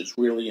system, which is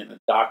really an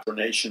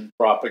indoctrination,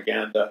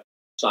 propaganda,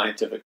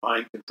 scientific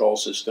mind control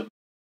system.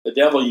 The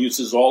devil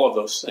uses all of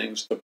those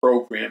things to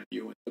program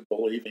you into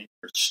believing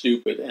you're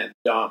stupid and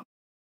dumb,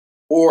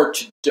 or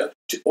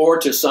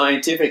to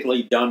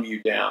scientifically dumb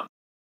you down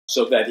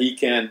so that he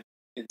can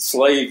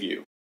enslave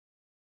you.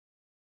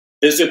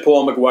 Visit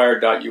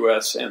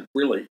paulmcguire.us, and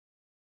really,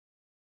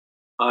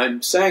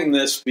 I'm saying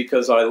this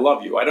because I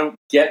love you. I don't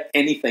get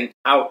anything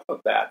out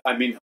of that. I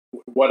mean,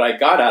 what I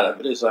got out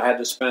of it is I had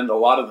to spend a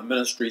lot of the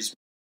ministry's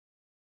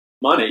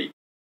money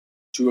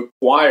to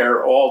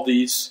acquire all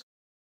these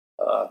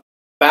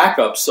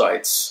backup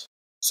sites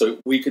so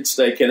we could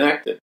stay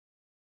connected,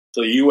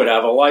 so you would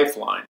have a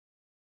lifeline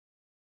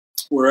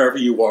wherever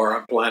you are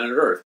on planet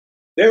Earth.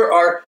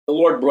 The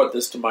Lord brought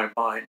this to my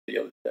mind the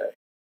other day,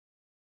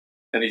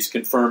 and he's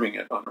confirming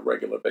it on a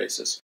regular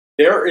basis.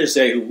 There is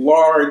a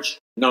large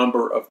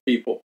number of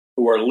people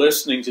who are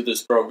listening to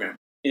this program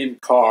in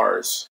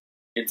cars,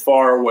 in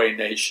faraway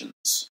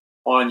nations,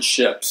 on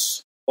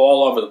ships,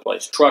 all over the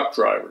place, truck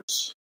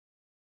drivers.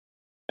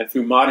 And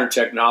through modern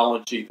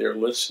technology, they're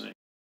listening.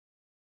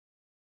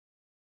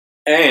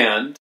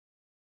 And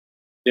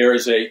there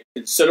is a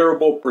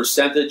considerable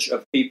percentage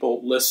of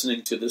people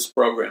listening to this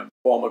program,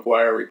 Paul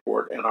McGUIRE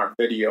Report, and our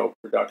video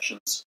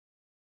productions,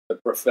 the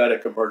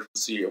prophetic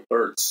emergency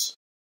alerts,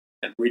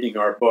 and reading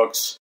our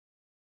books.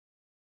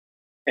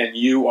 And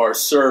you are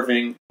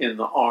serving in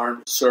the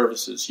armed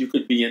services. You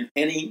could be in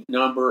any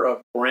number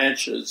of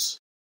branches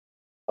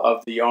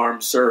of the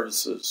armed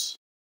services.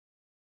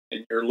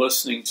 And you're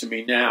listening to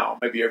me now.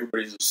 Maybe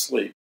everybody's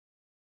asleep.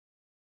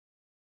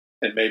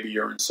 And maybe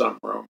you're in some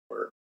room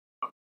where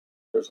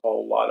there's a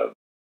whole lot of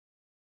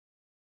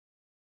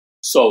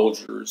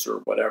soldiers or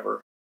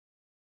whatever.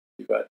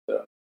 You got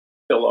the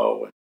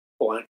pillow and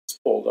blankets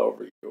pulled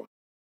over you, and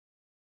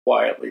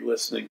quietly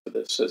listening to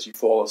this as you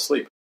fall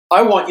asleep.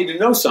 I want you to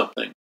know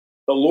something.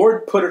 The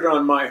Lord put it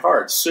on my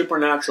heart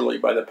supernaturally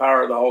by the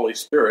power of the Holy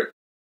Spirit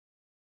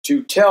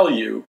to tell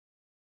you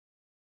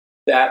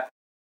that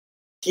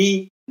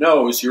he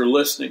knows you're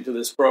listening to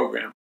this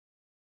program.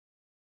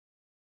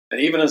 And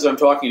even as I'm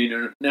talking to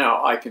you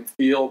now, I can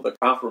feel the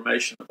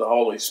confirmation of the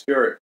Holy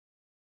Spirit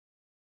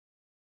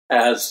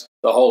as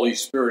the Holy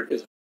Spirit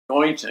is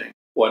anointing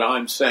what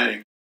I'm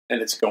saying,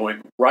 and it's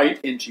going right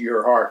into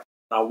your heart.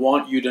 I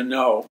want you to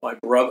know, my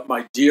brother,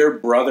 my dear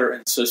brother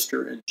and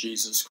sister in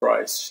Jesus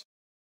Christ,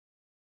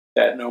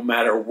 that no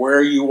matter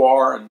where you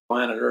are on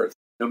planet Earth,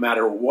 no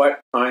matter what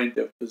kind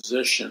of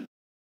position,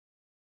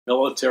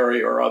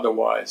 military or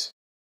otherwise,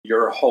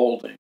 you're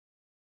holding,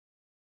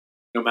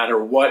 no matter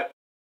what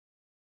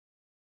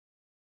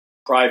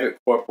private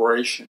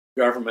corporation,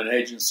 government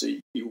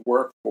agency you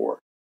work for,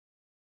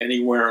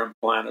 anywhere on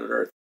planet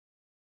Earth,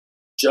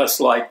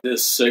 just like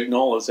this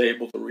signal is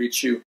able to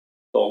reach you,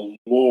 the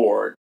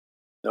Lord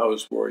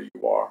knows where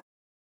you are.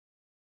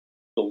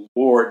 The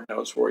Lord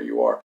knows where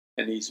you are,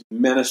 and He's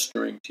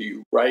ministering to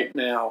you right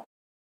now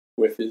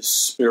with His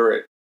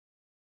Spirit.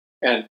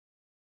 And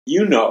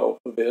you know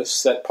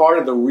this, that part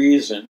of the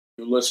reason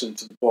you listen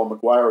to the Paul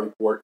McGUIRE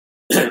report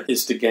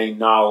is to gain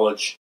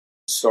knowledge,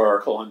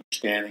 historical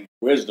understanding,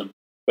 wisdom.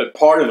 But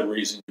part of the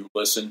reason you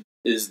listen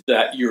is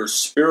that your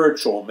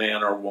spiritual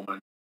man or woman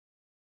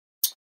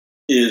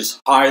is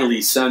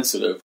highly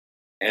sensitive,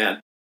 and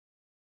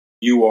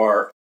you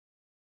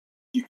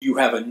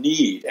have a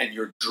need, and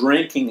you're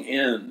drinking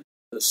in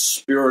the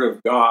Spirit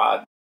of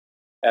God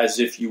as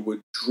if you would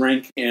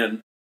drink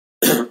in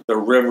the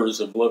rivers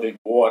of living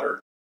water,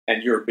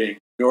 and you're being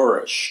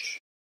nourished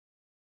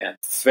and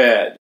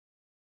fed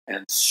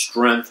and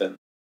strengthened,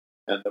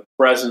 and the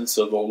presence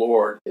of the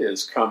Lord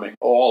is coming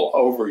all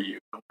over you,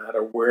 no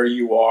matter where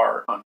you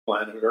are on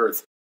planet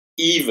Earth,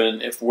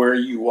 even if where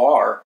you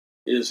are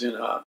is in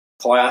a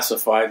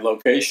classified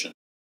location.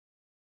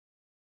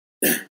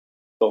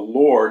 The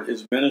Lord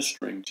is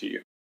ministering to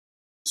you.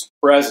 His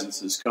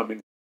presence is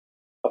coming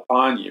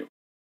upon you.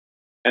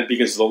 And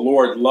because the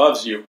Lord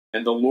loves you,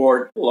 and the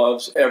Lord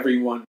loves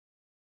everyone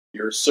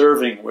you're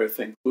serving with,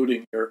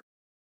 including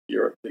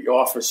the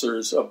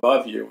officers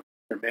above you,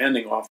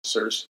 commanding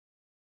officers,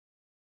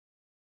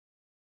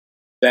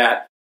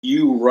 that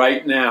you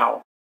right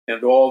now,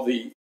 and all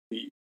the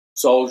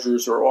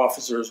soldiers or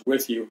officers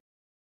with you,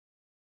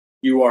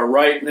 you are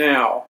right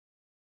now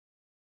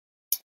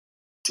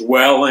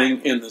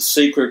dwelling in the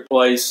secret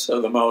place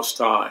of the Most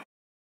High.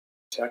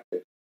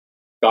 Protected.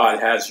 God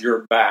has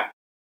your back.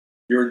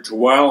 You're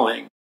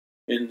dwelling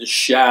in the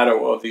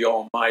shadow of the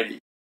Almighty.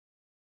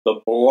 The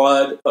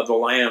blood of the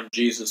Lamb,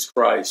 Jesus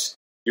Christ,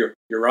 your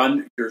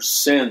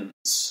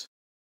sins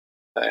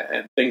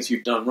and things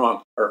you've done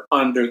wrong are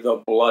under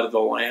the blood of the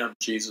Lamb,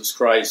 Jesus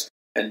Christ,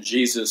 and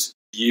Jesus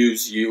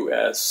views you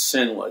as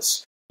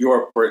sinless.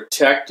 You're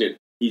protected.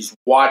 He's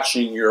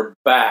watching your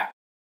back.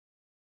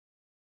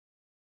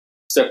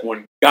 Except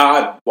when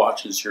God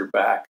watches your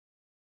back,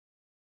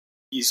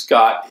 He's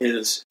got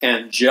His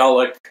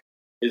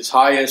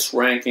highest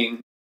ranking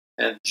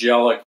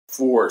angelic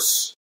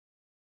force.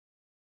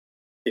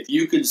 If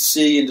you could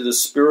see into the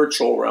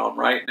spiritual realm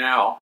right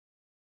now,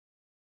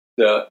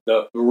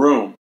 the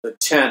room, the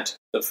tent,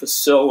 the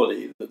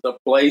facility, the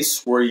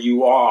place where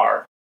you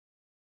are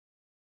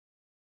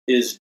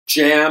is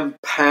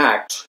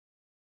jam-packed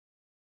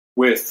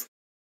with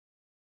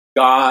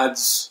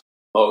God's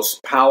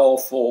most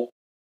powerful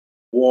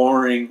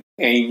warring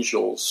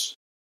angels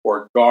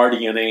or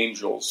guardian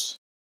angels.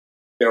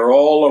 They're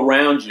all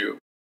around you.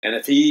 And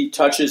if He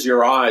touches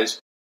your eyes,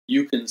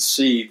 you can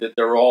see that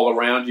they're all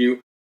around you,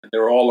 and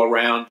they're all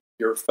around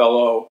your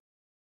fellow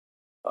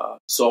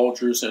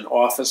soldiers and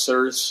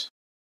officers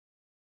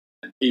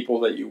and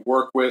people that you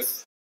work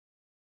with.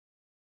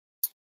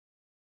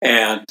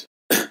 And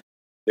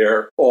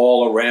they're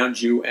all around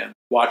you and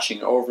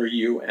watching over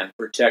you and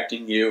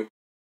protecting you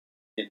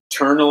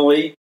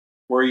internally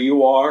where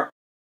you are,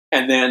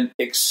 and then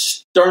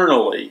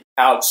externally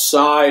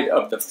outside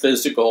of the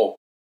physical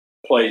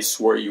place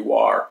where you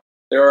are.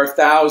 There are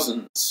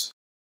thousands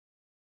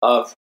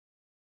of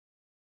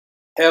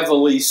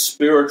heavily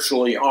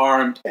spiritually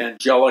armed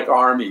angelic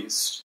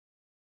armies.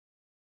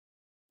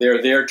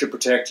 They're there to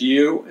protect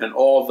you and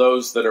all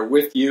those that are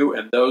with you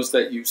and those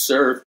that you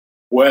serve,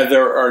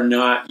 whether or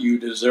not you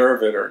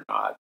deserve it or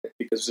not,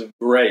 because of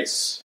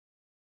grace.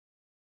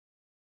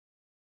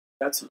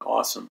 That's an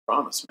awesome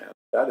promise, man.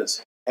 That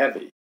is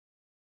heavy.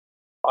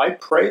 I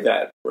pray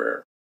that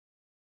prayer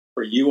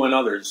for you and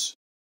others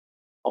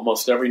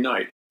almost every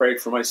night. Pray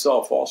for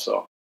myself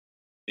also.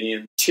 The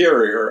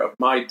interior of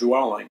my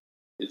dwelling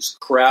is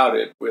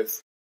crowded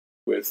with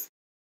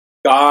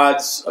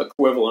God's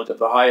equivalent of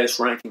the highest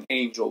ranking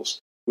angels,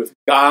 with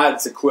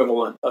God's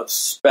equivalent of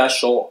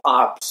special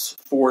ops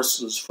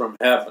forces from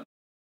heaven.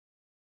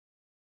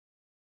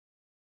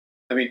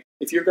 I mean,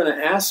 if you're going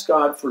to ask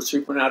God for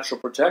supernatural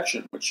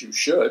protection, which you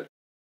should,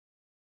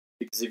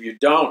 because if you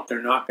don't,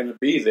 they're not going to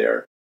be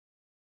there.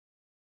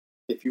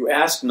 If you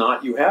ask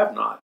not, you have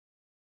not.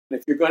 And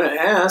if you're going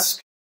to ask,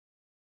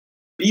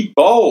 be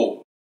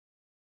bold.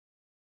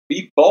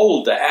 Be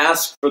bold to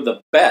ask for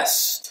the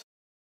best.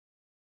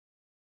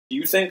 Do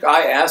you think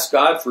I ask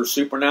God for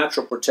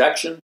supernatural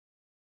protection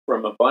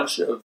from a bunch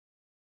of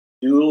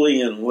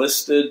newly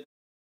enlisted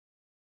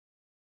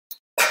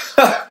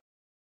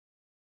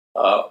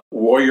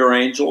warrior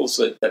angels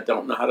that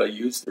don't know how to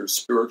use their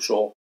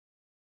spiritual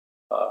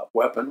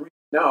weaponry.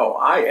 No,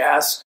 I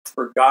ask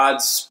for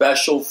God's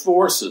special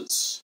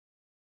forces.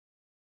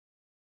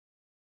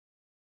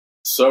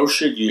 So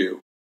should you.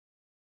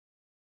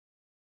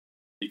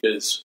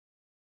 Because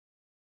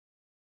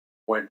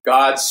when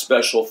God's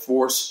special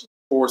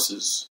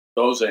forces,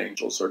 those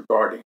angels are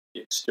guarding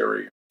the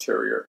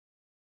interior,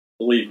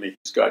 believe me,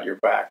 He's got your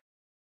back.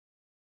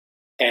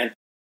 And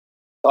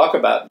talk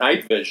about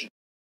night vision.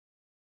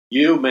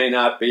 You may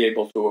not be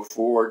able to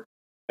afford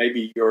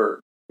maybe your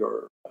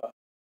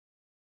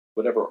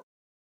whatever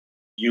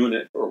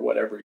unit or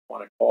whatever you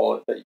want to call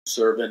it that you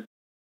serve in.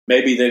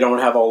 Maybe they don't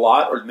have a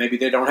lot, or maybe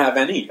they don't have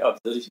any of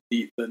the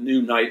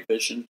new night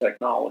vision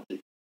technology.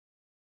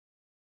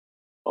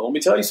 Well, let me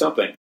tell you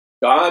something.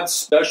 God's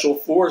special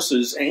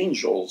forces,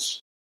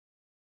 angels,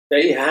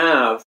 they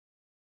have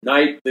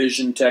night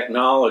vision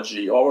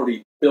technology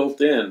already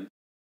built in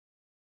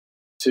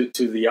to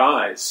the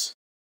eyes,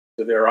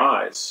 to their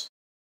eyes.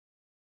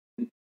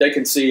 They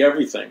can see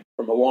everything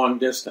from a long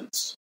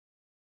distance.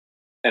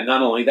 And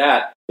not only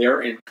that,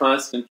 they're in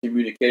constant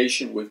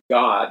communication with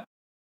God,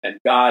 and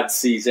God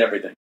sees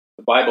everything.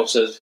 The Bible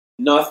says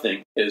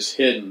nothing is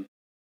hidden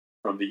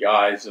from the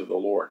eyes of the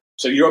Lord.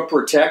 So you're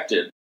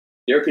protected.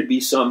 There could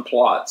be some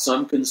plot,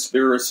 some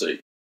conspiracy,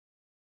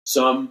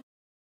 some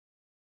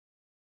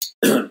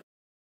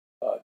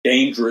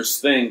dangerous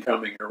thing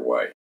coming your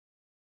way.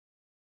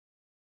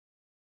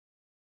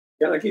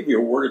 Can I give you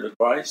a word of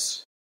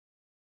advice?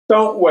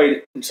 Don't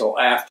wait until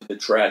after the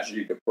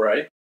tragedy to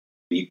pray.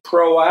 Be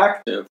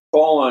proactive.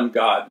 Call on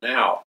God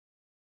now.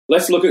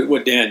 Let's look at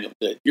what Daniel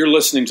did. You're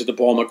listening to the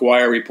Paul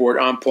McGUIRE Report.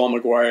 I'm Paul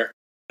McGUIRE.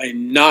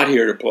 I'm not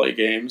here to play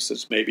games,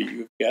 as maybe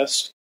you've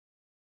guessed.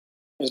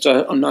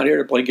 I'm not here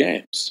to play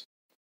games.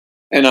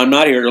 And I'm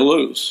not here to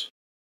lose.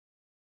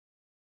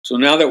 So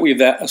now that we've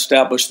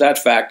established that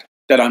fact,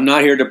 that I'm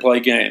not here to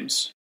play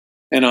games,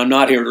 and I'm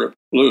not here to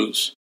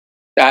lose,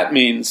 that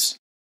means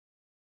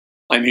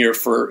I'm here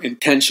for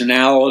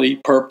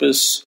intentionality,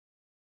 purpose,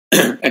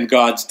 and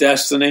God's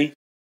destiny.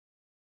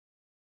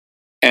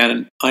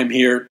 And I'm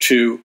here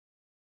to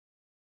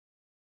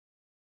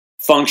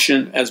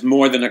function as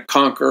more than a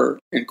conqueror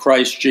in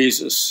Christ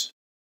Jesus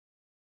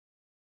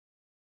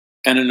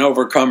and an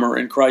overcomer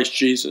in Christ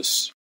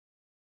Jesus.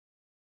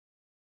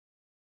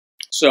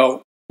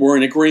 So we're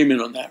in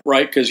agreement on that,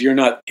 right? Because you're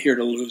not here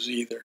to lose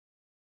either.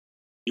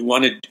 You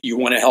want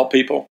to help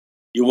people.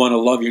 You want to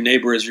love your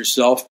neighbor as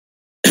yourself.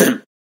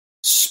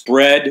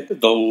 Spread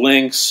the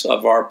links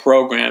of our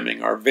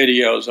programming, our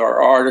videos,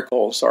 our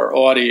articles, our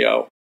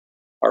audio,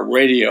 our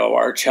radio,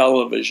 our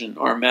television,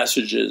 our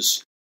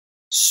messages.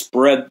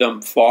 Spread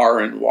them far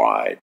and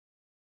wide.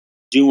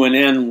 Do an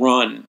end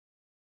run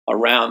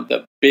around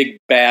the big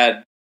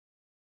bad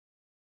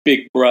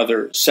Big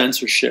Brother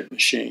censorship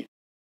machine.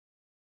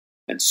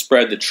 And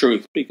spread the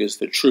truth, because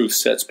the truth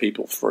sets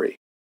people free.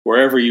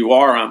 Wherever you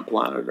are on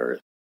planet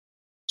Earth.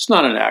 It's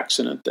not an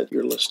accident that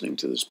you're listening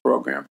to this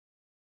program.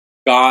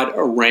 God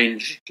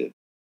arranged it.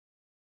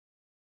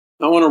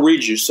 I want to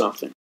read you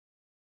something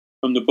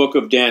from the book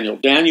of Daniel.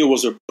 Daniel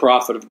was a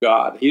prophet of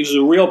God. He was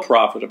a real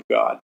prophet of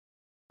God.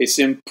 It's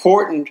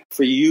important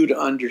for you to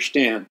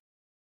understand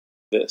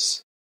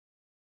this.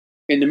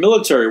 In the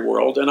military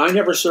world, and I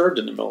never served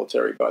in the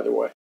military, by the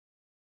way,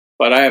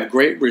 but I have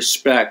great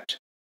respect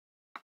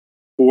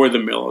for the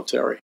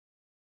military.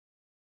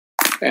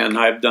 And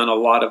I've done a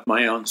lot of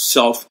my own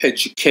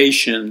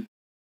self-education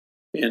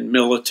in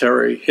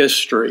military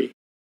history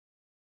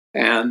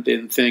and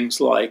in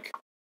things like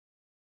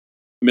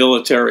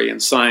military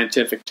and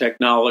scientific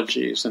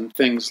technologies and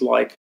things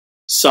like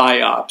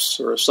PSYOPs,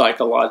 or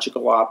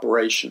psychological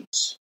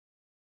operations.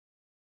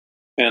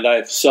 And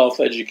I've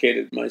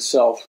self-educated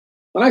myself.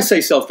 When I say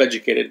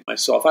self-educated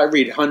myself, I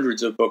read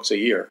hundreds of books a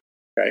year,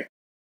 okay?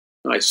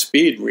 And I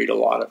speed read a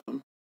lot of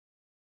them,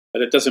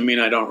 but it doesn't mean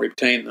I don't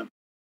retain them.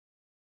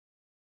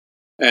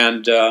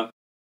 And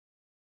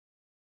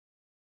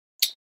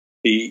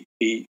the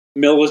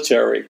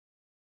military,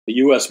 the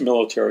U.S.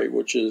 military,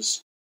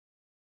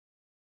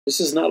 this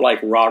is not like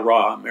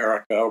rah-rah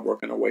America, we're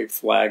going to wave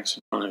flags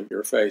in front of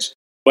your face,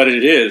 but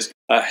it is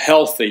a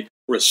healthy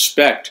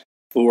respect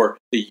for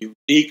the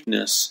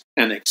uniqueness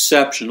and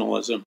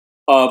exceptionalism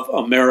of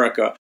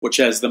America, which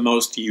has the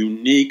most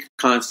unique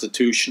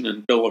Constitution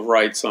and Bill of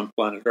Rights on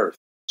planet Earth.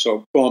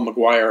 So Paul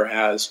McGUIRE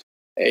has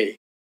I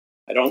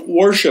don't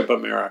worship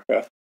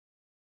America,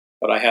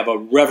 but I have a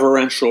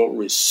reverential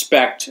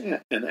respect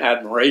and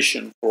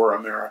admiration for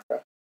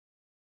America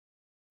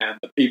and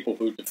the people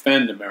who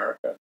defend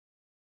America,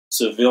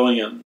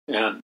 civilian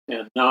and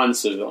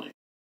non-civilian.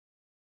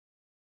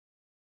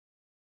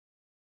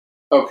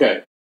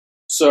 Okay,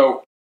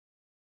 so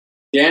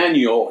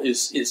Daniel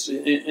is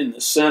in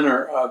the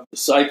center of the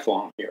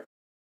cyclone here.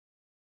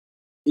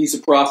 He's a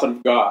prophet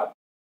of God.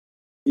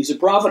 He's a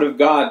prophet of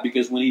God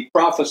because when he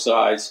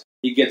prophesies,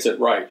 he gets it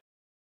right.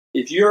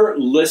 If you're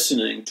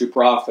listening to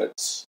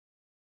prophets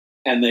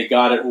and they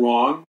got it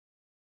wrong,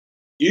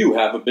 you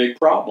have a big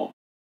problem.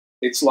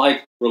 It's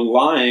like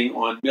relying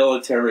on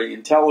military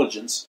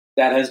intelligence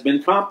that has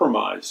been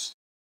compromised.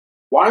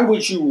 Why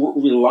would you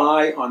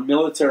rely on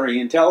military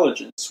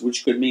intelligence,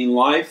 which could mean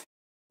life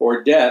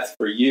or death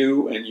for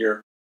you and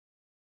your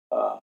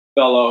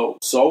fellow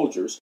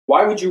soldiers?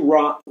 Why would you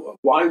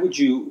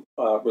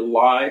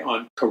rely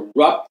on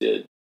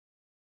corrupted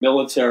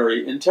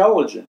military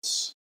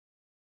intelligence?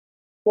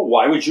 Well,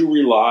 why would you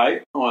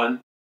rely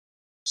on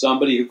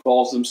somebody who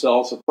calls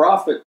themselves a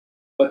prophet,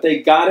 but they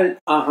got it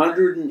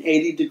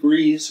 180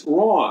 degrees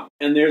wrong?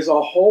 And there's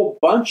a whole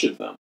bunch of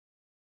them.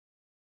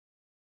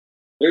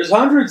 There's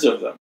hundreds of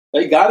them.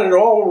 They got it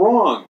all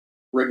wrong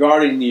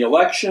regarding the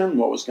election,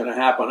 what was going to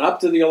happen up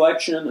to the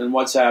election, and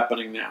what's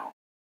happening now.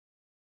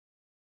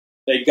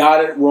 They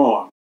got it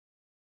wrong.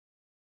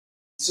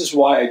 This is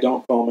why I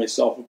don't call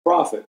myself a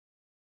prophet,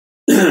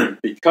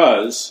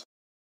 because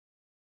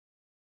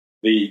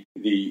the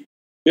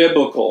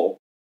biblical,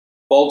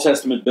 Old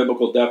Testament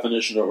biblical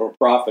definition of a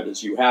prophet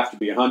is you have to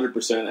be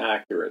 100%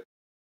 accurate.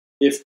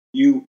 If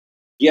you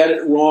get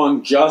it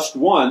wrong just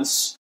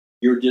once,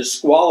 you're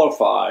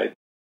disqualified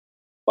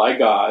by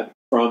God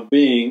from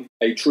being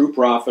a true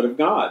prophet of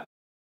God.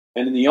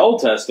 And in the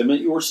Old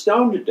Testament, you were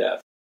stoned to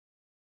death.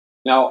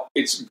 Now,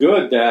 it's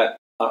good that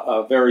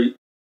a very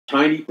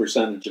tiny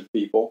percentage of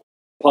people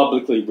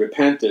publicly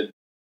repented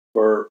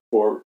for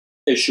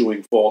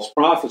issuing false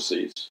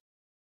prophecies.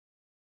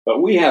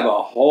 But we have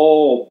a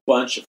whole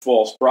bunch of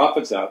false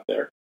prophets out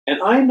there.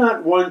 And I'm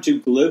not one to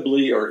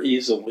glibly or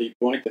easily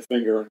point the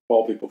finger and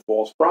call people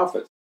false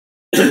prophets.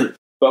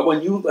 But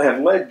when you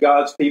have led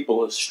God's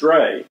people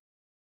astray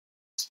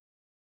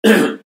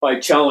by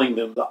telling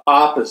them the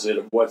opposite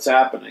of what's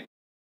happening,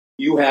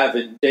 you have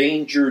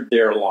endangered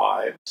their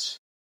lives.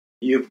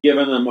 You've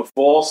given them a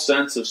false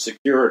sense of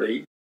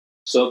security,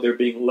 so they're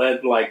being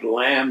led like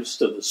lambs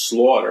to the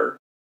slaughter.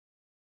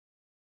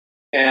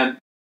 And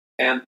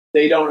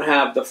they don't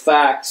have the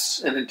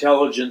facts and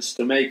intelligence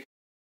to make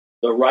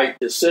the right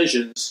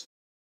decisions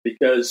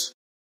because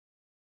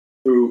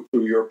through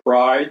your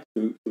pride,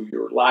 through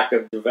your lack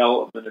of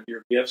development of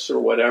your gifts or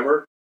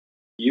whatever,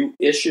 you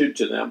issued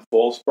to them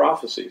false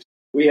prophecies.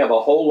 We have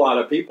a whole lot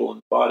of people in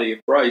the body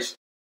of Christ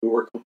who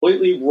were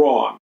completely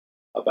wrong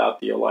about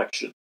the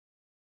election.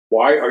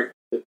 Why are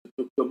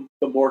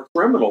the more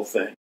criminal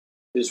thing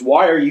is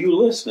why are you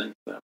listening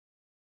to them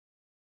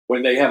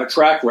when they have a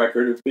track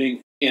record of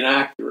being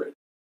inaccurate?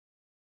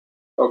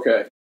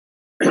 Okay,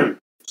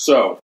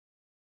 so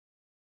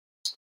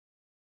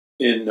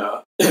in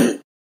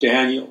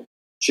Daniel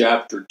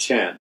chapter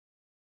 10,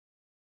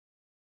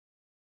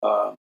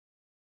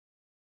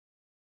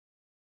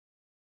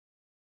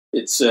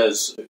 it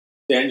says,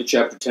 Daniel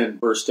chapter 10,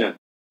 verse 10,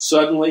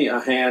 "Suddenly a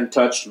hand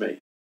touched me,"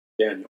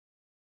 Daniel,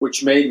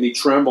 "which made me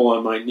tremble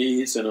on my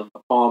knees and on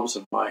the palms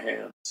of my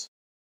hands.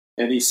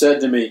 And he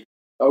said to me,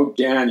 O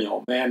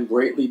Daniel, man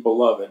greatly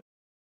beloved,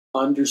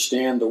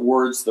 understand the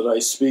words that I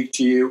speak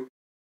to you,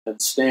 and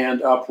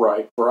stand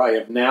upright, for I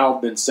have now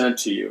been sent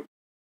to you.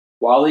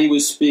 While he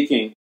was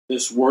speaking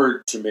this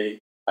word to me,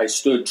 I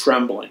stood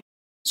trembling."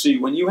 See,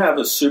 when you have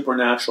a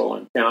supernatural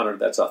encounter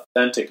that's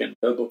authentic and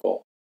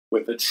biblical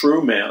with a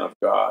true man of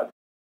God,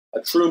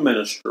 a true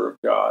minister of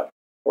God,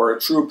 or a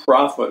true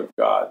prophet of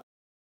God,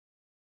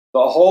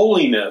 the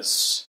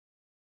holiness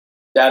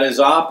that is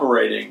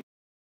operating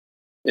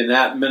in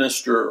that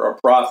minister or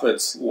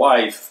prophet's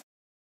life,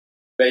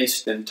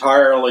 based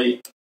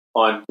entirely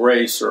on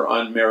grace or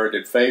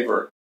unmerited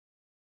favor,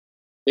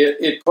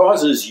 it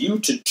causes you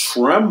to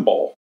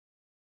tremble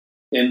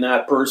in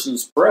that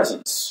person's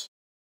presence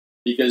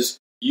because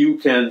you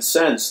can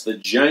sense the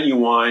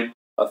genuine,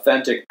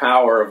 authentic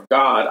power of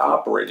God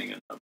operating in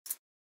them.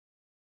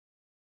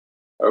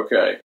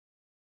 Okay,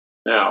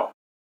 now,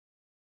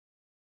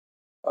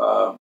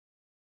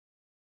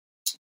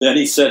 then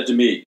he said to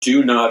me,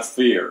 "Do not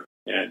fear,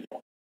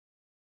 Daniel."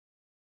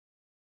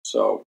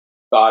 So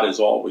God is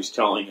always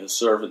telling his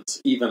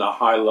servants, even a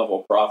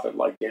high-level prophet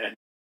like Daniel,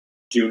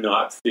 do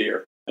not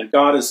fear. And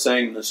God is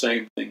saying the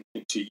same thing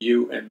to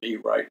you and me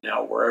right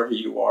now, wherever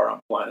you are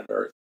on planet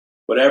Earth.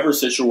 Whatever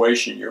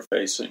situation you're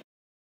facing,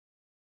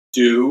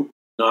 do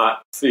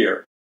not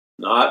fear.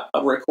 Not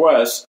a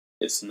request.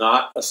 It's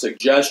not a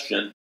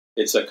suggestion.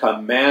 It's a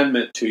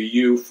commandment to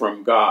you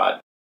from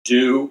God.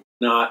 Do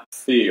not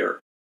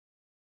fear.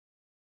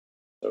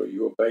 So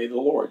you obey the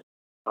Lord,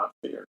 not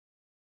fear.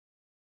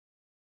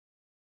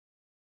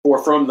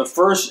 For from the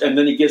first, and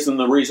then he gives them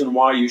the reason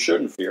why you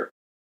shouldn't fear.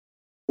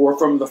 For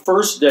from the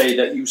first day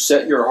that you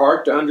set your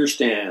heart to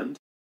understand,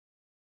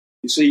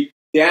 you see,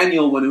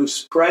 Daniel, when he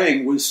was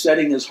praying, was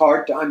setting his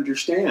heart to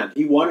understand.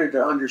 He wanted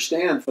to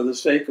understand for the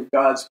sake of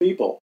God's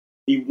people.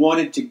 He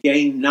wanted to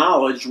gain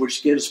knowledge,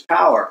 which gives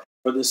power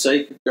for the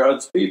sake of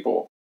God's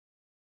people.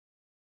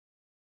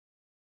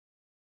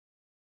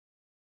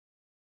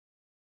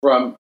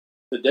 From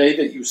the day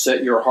that you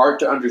set your heart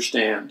to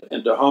understand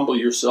and to humble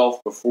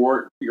yourself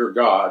before your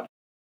God,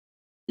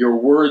 your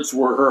words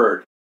were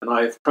heard, and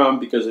I have come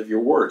because of your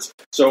words.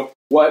 So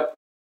what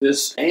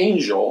this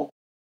angel,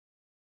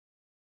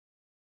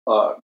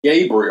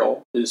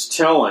 Gabriel, is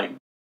telling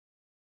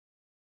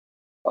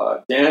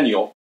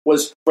Daniel,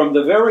 was from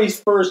the very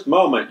first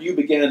moment you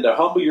began to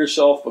humble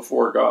yourself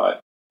before God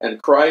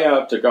and cry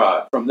out to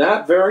God. From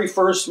that very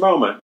first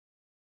moment,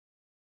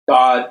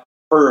 God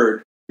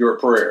heard your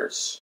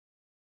prayers.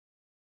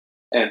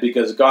 And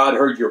because God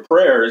heard your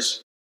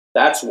prayers,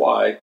 that's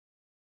why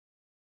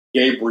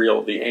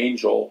Gabriel, the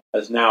angel,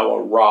 has now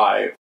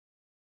arrived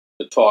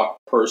to talk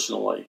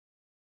personally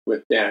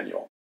with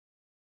Daniel.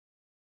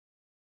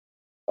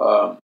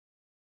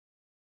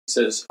 He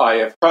says, I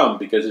have come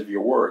because of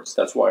your words.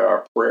 That's why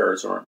our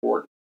prayers are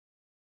important.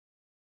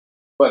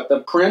 But the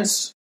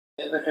prince,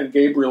 and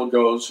Gabriel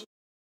goes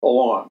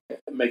along,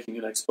 making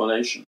an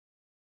explanation.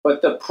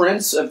 But the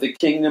prince of the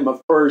kingdom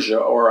of Persia,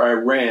 or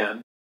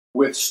Iran,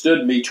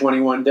 withstood me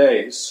 21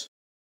 days.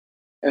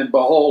 And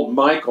behold,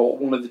 Michael,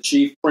 one of the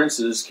chief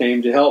princes,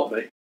 came to help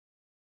me.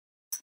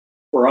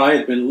 For I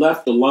had been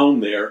left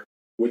alone there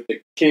with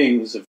the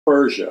kings of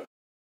Persia.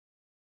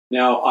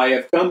 Now I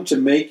have come to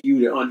make you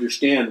to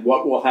understand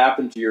what will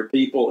happen to your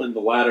people in the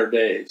latter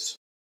days.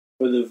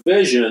 For the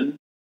vision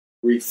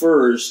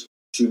refers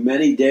to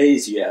many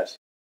days yet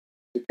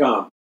to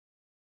come.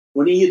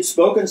 When he had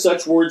spoken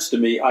such words to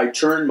me, I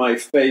turned my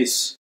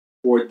face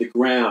toward the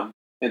ground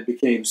and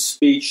became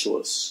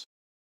speechless.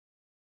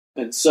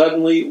 And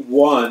suddenly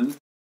one,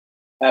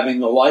 having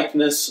the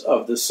likeness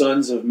of the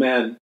sons of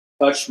men,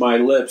 touched my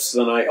lips.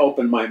 Then I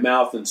opened my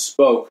mouth and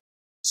spoke,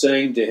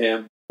 saying to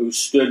him who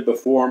stood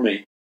before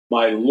me,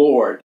 My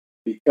Lord,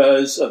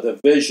 because of the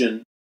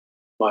vision,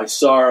 my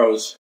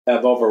sorrows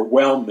have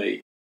overwhelmed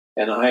me,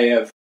 and I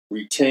have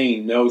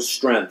retained no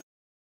strength.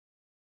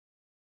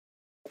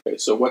 Okay,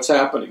 so what's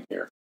happening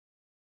here?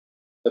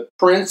 The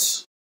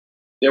prince,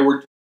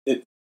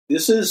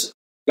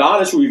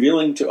 God is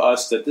revealing to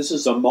us that this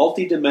is a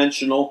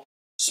multidimensional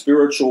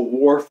spiritual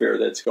warfare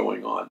that's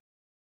going on.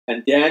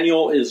 And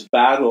Daniel is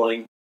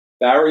battling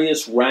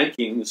various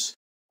rankings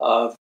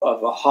of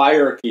a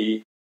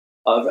hierarchy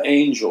of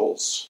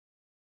angels.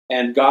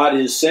 And God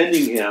is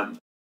sending him,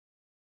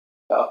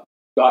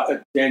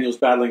 Daniel's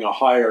battling a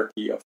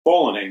hierarchy of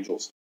fallen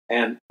angels.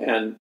 And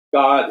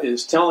God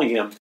is telling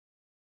him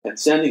and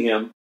sending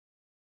him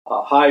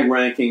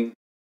high-ranking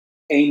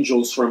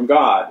angels from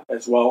God,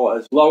 as well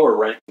as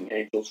lower-ranking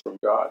angels from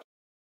God.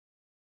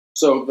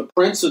 So the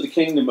prince of the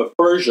kingdom of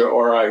Persia,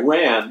 or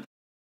Iran,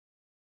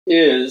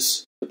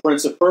 is the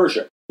prince of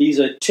Persia. He's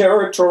a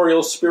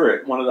territorial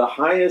spirit, one of the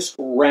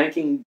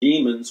highest-ranking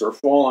demons or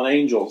fallen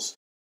angels,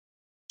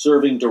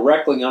 serving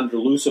directly under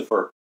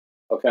Lucifer.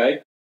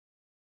 Okay?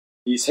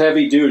 He's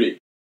heavy duty.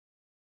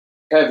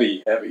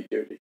 Heavy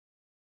duty.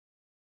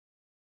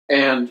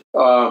 And,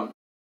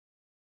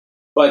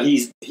 but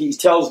he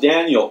tells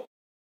Daniel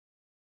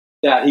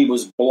that he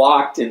was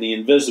blocked in the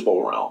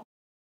invisible realm.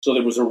 So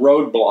there was a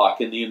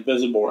roadblock in the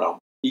invisible realm.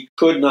 He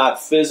could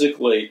not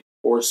physically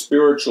or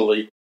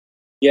spiritually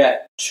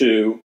get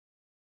to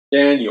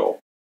Daniel.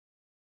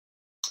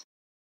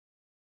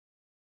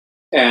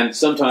 And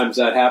sometimes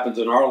that happens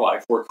in our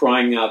life. We're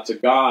crying out to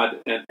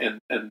God,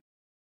 and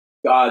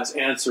God's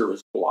answer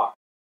is blocked.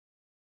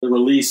 The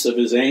release of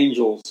his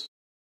angels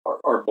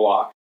are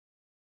blocked.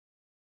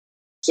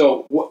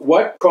 So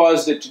what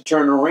caused it to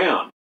turn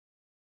around?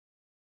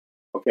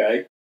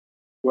 Okay.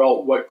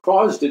 Well, what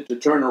caused it to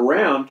turn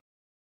around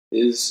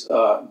is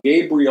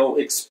Gabriel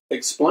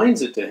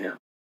explains it to him.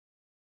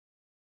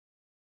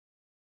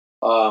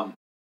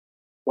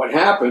 What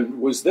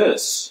happened was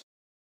this.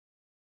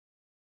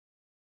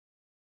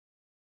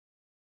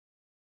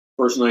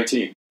 Verse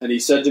 19. And he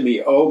said to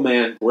me, O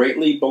man,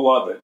 greatly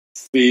beloved,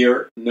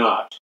 fear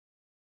not.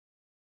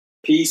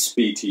 Peace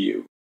be to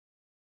you.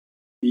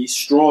 Be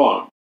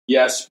strong.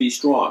 Yes, be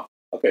strong.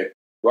 Okay,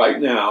 right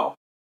now,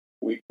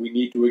 we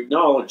need to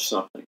acknowledge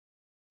something.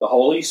 The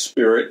Holy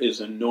Spirit is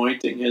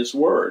anointing his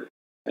word,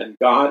 and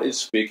God is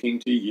speaking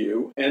to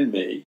you and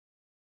me,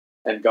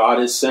 and God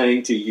is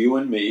saying to you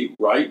and me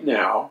right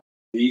now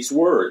these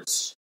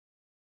words.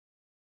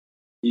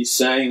 He's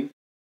saying,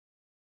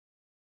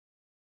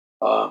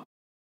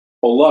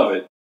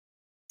 beloved,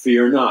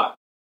 fear not.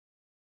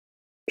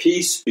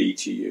 Peace be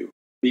to you.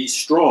 Be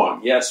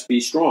strong. Yes,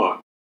 be strong.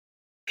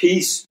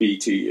 Peace be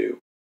to you.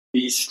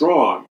 Be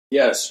strong.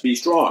 Yes, be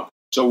strong.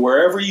 So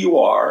wherever you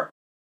are,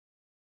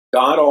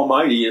 God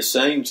Almighty is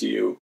saying to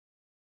you,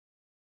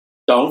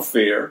 don't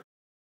fear.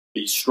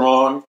 Be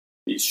strong.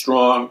 Be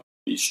strong.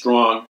 Be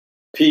strong.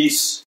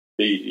 Peace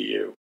be to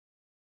you.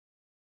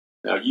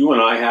 Now, you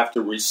and I have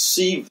to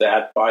receive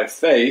that by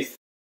faith,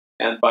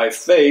 and by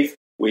faith,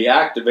 we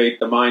activate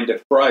the mind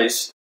of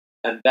Christ,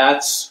 and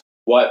that's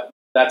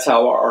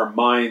how our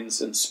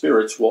minds and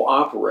spirits will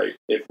operate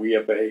if we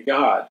obey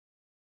God.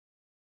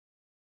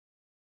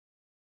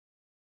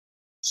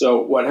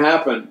 So what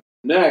happened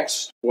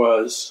next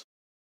was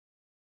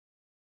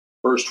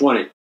verse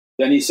 20.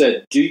 Then he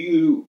said, do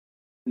you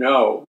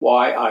know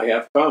why I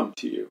have come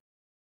to you?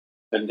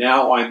 And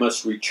now I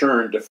must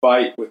return to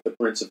fight with the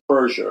prince of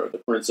Persia, or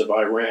the prince of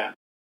Iran,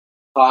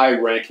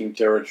 high-ranking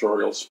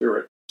territorial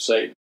spirit,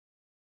 Satan.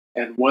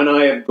 And when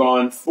I have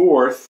gone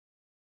forth,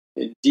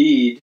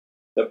 indeed,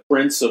 the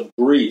prince of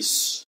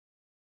Greece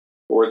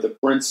or the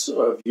Prince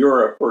of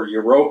Europe or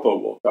Europa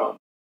will come.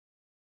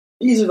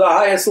 These are the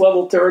highest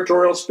level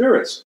territorial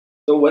spirits.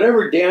 So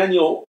whatever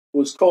Daniel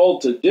was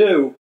called to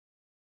do,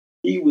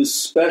 he was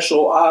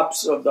special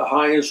ops of the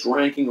highest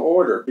ranking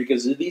order,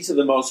 because these are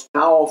the most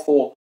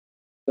powerful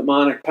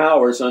demonic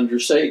powers under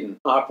Satan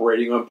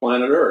operating on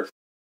planet Earth.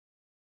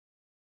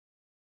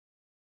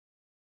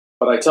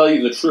 But I tell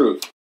you the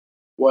truth,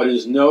 what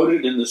is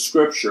noted in the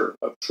scripture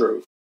of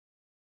truth,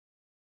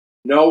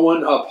 no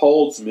one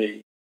upholds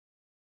me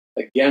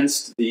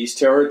against these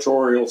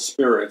territorial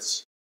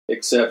spirits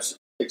except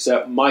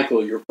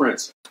Michael, your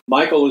prince.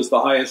 Michael is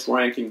the highest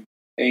ranking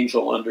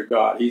angel under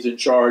God. He's in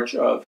charge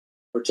of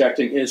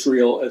protecting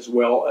Israel as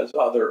well as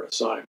other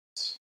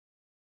assignments.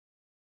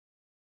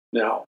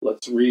 Now,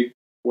 let's read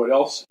what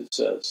else it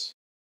says.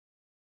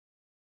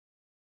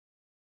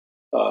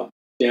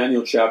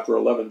 Daniel chapter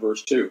 11,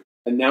 verse 2.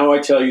 And now I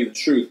tell you the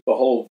truth.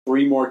 Behold,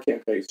 3 more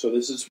kings. Okay, so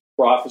this is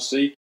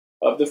prophecy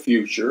of the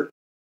future,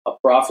 a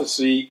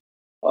prophecy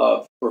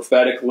of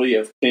prophetically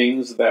of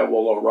kings that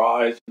will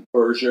arise in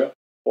Persia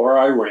or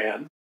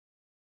Iran,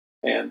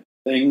 and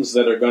things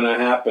that are going to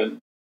happen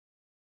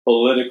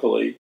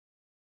politically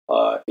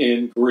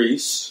in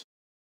Greece.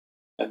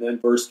 And then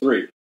verse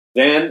 3.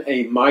 Then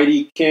a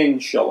mighty king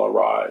shall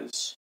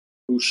arise,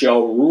 who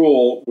shall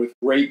rule with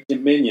great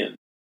dominion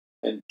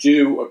and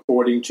do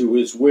according to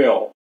his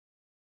will.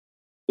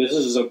 This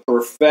is a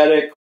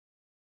prophetic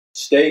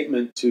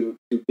statement to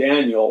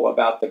Daniel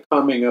about the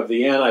coming of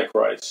the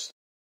Antichrist.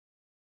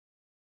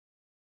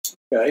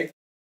 Okay?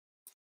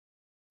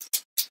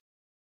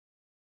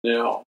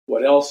 Now,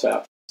 what else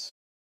happens?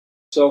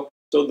 So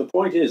the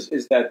point is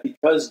that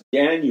because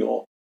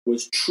Daniel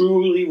was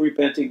truly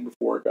repenting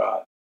before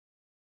God,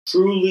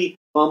 truly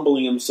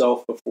humbling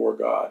himself before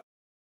God,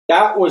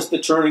 that was the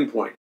turning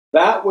point.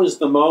 That was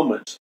the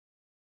moment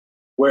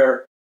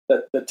where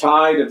the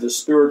tide of the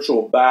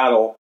spiritual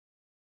battle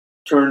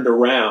turned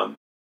around,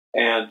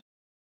 and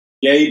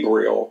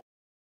Gabriel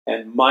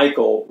and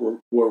Michael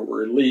were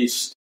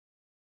released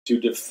to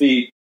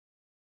defeat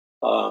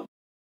the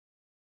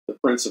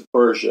Prince of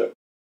Persia,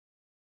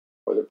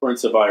 or the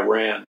Prince of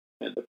Iran,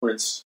 and the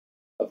Prince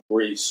of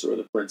Greece, or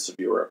the Prince of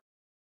Europe.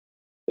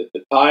 That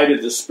the tide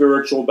of the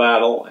spiritual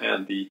battle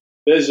and the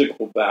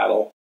physical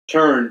battle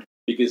turned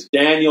because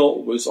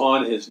Daniel was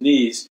on his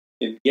knees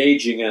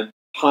engaging in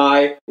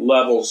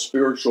high-level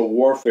spiritual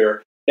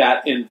warfare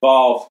that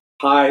involved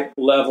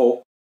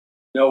high-level,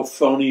 no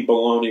phony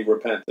baloney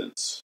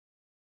repentance.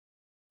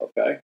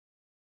 Okay?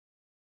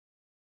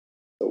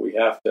 So we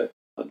have to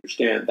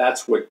understand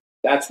that's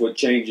what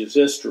changes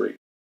history.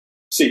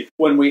 See,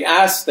 when we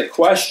ask the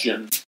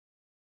question,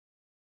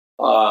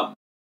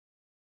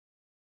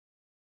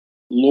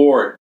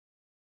 Lord,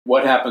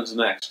 what happens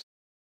next?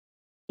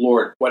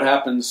 Lord, what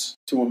happens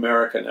to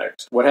America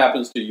next? What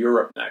happens to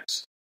Europe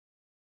next?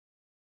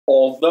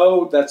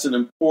 Although that's an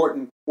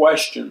important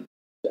question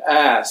to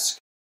ask,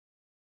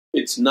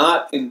 it's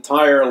not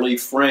entirely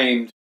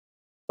framed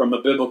from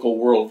a biblical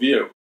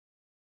worldview.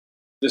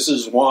 This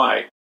is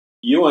why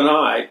you and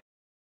I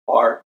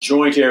are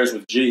joint heirs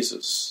with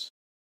Jesus.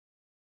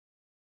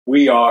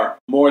 We are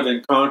more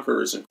than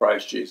conquerors in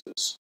Christ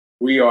Jesus.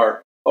 We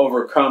are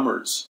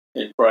overcomers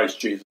in Christ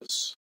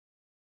Jesus.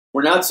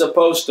 We're not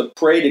supposed to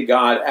pray to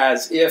God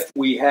as if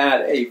we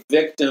had a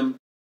victim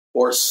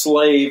or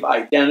slave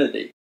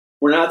identity.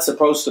 We're not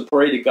supposed to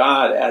pray to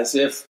God as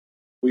if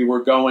we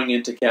were going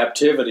into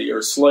captivity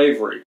or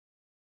slavery.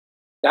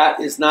 That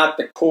is not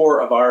the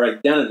core of our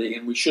identity,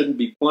 and we shouldn't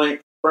be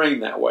praying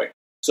that way.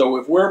 So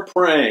if we're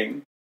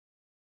praying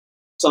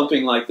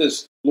something like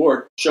this,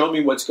 Lord, show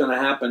me what's going to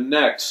happen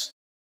next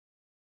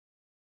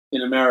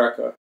in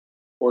America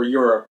or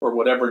Europe or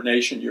whatever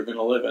nation you're going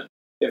to live in.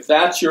 If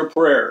that's your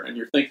prayer and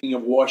you're thinking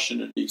of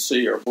Washington,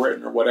 D.C. or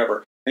Britain or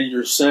whatever, and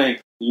you're saying,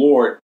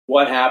 Lord,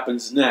 what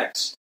happens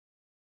next?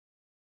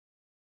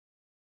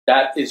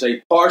 That is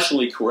a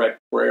partially correct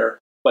prayer,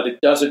 but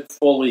it doesn't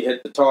fully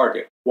hit the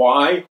target.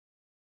 Why?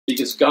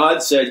 Because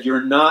God said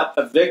you're not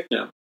a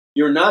victim.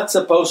 You're not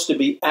supposed to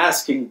be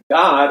asking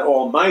God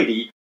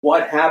Almighty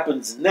what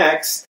happens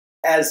next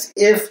as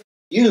if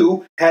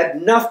you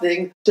had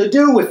nothing to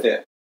do with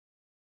it.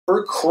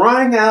 For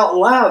crying out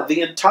loud,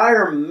 the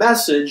entire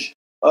message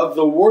of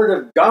the Word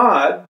of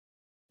God,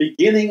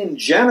 beginning in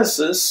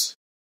Genesis,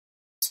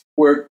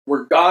 where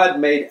God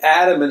made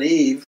Adam and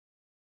Eve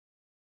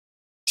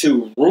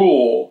to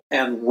rule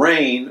and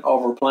reign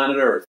over planet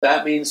Earth.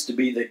 That means to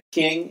be the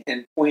king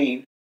and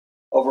queen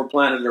over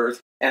planet Earth,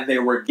 and they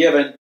were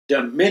given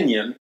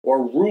dominion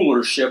or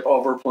rulership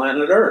over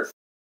planet Earth.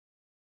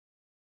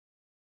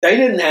 They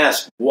didn't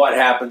ask what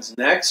happens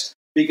next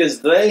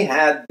because they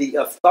had the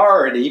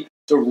authority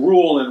to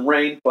rule and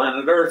reign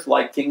planet Earth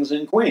like kings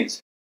and queens.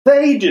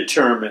 They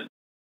determine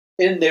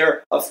in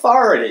their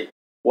authority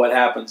what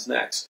happens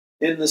next.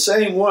 In the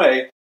same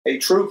way, a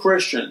true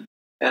Christian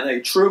and a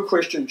true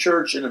Christian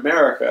church in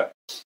America,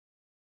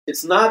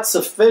 it's not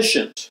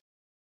sufficient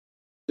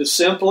to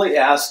simply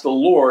ask the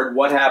Lord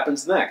what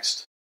happens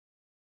next.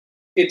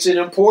 It's an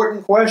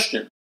important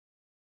question.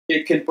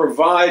 It can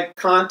provide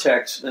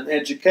context and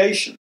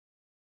education.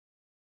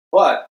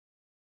 But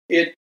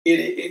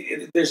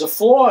there's a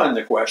flaw in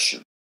the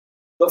question.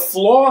 The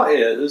flaw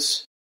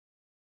is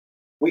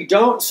we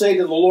don't say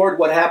to the Lord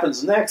what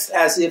happens next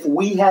as if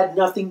we had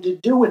nothing to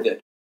do with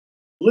it.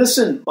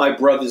 Listen, my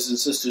brothers and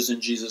sisters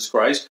in Jesus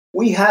Christ,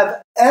 we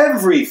have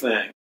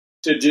everything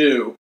to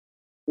do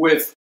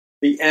with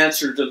the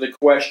answer to the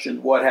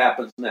question, what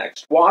happens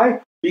next?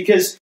 Why?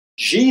 Because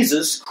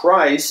Jesus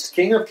Christ,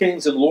 King of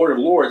Kings and Lord of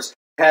Lords,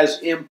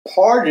 has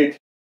imparted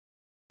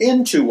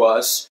into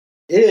us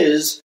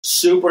his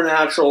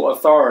supernatural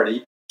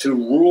authority to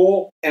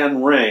rule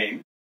and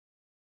reign,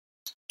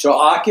 to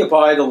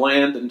occupy the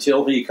land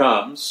until he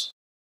comes,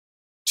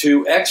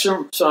 to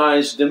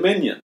exercise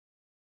dominion.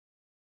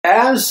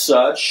 As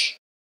such,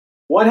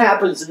 what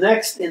happens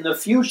next in the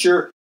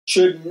future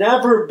should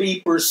never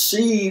be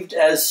perceived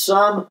as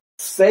some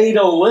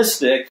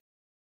fatalistic,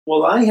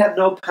 well, I have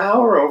no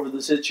power over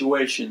the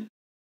situation.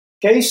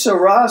 Que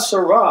sera,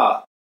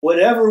 sera.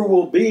 Whatever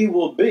will be,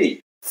 will be.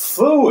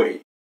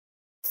 Phooey.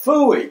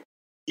 Phooey.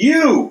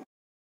 You.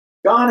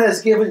 God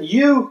has given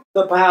you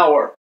the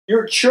power.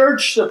 Your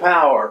church the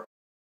power.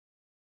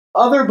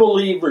 Other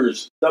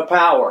believers the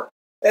power.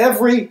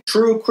 Every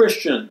true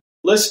Christian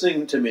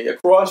listening to me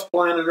across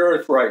planet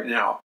Earth right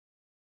now,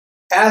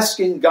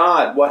 asking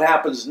God what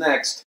happens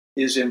next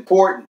is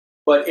important,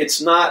 but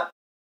it's not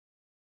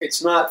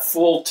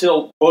full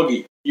tilt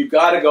boogie. You've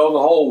got to go the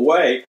whole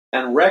way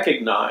and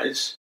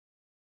recognize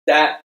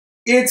that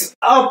it's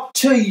up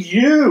to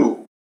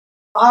you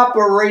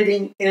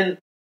operating in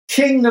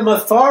kingdom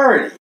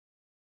authority.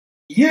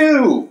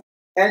 You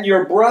and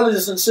your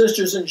brothers and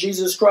sisters in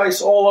Jesus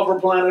Christ all over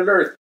planet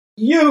Earth,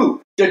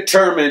 you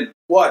determine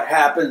what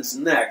happens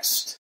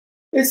next.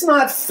 It's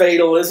not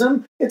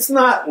fatalism. It's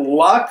not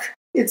luck.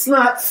 It's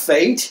not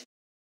fate.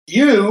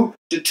 You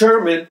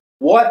determine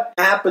what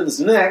happens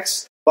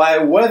next by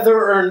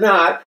whether or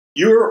not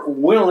you're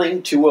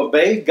willing to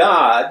obey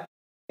God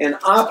and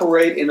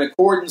operate in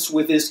accordance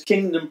with his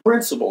kingdom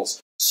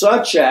principles,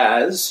 such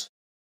as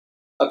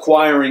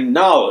acquiring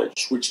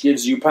knowledge, which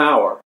gives you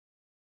power,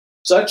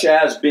 such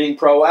as being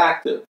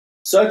proactive,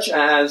 such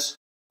as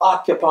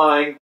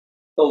occupying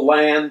the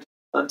land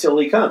until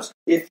he comes.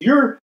 If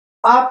you're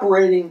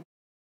operating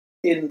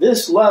in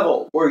this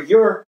level where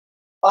you're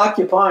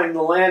occupying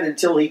the land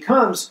until he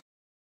comes,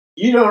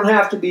 you don't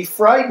have to be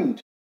frightened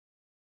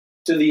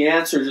to the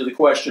answer to the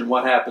question,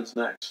 what happens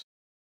next?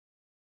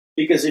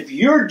 Because if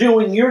you're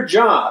doing your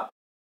job,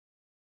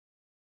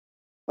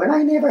 but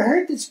I never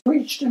heard this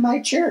preached in my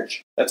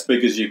church. That's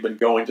because you've been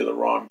going to the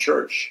wrong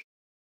church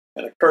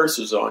and a curse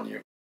is on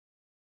you.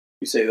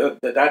 You say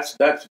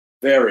that's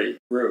very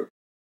rude.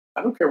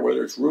 I don't care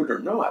whether it's rude or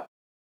not.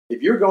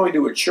 If you're going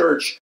to a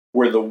church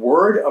where the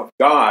Word of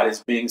God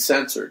is being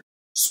censored,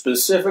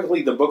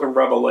 specifically the book of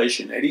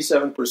Revelation,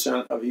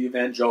 87% of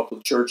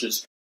evangelical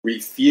churches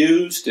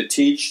refuse to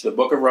teach the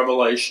book of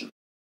Revelation,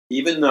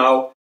 even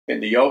though in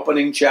the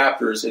opening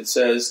chapters it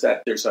says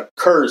that there's a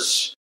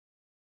curse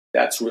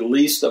that's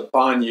released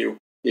upon you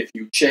if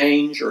you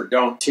change or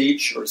don't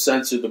teach or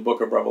censor the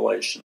book of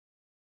Revelation.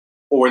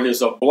 Or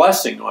there's a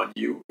blessing on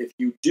you if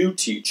you do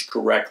teach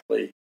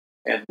correctly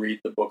and read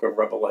the book of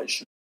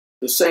Revelation.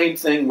 The same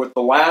thing with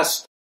the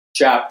last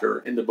chapter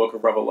in the book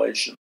of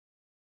Revelation.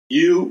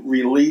 You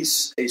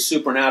release a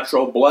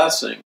supernatural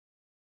blessing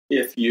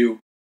if you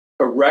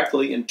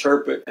correctly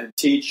interpret and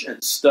teach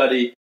and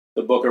study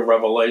the book of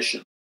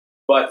Revelation.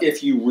 But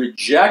if you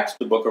reject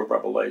the book of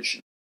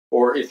Revelation,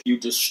 or if you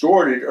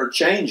distort it or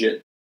change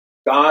it,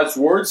 God's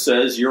word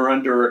says you're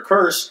under a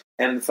curse,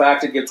 and in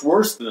fact it gets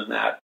worse than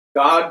that.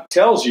 God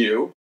tells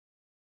you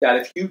that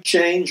if you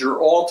change or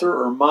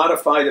alter or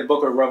modify the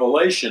book of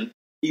Revelation,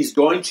 he's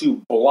going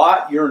to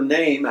blot your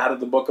name out of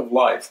the book of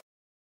life.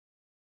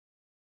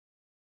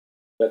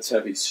 That's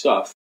heavy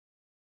stuff.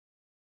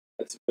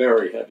 That's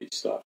very heavy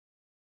stuff.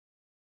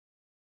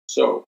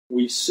 So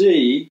we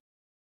see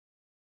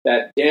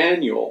that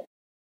Daniel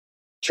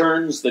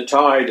turns the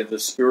tide of the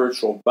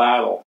spiritual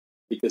battle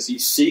because he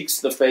seeks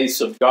the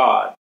face of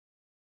God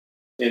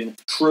in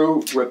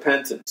true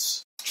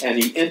repentance, and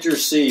he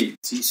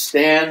intercedes. He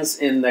stands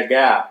in the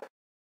gap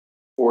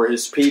for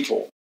his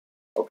people.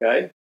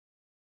 Okay?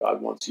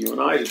 God wants you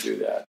and I to do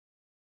that.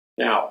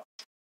 Now,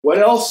 what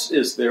else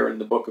is there in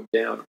the book of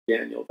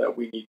Daniel that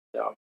we need to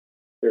know?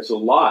 There's a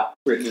lot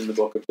written in the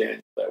book of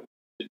Daniel that we need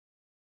to know.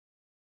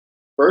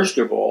 First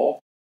of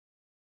all,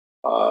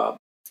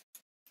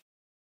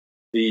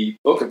 the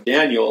book of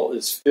Daniel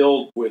is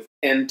filled with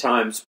end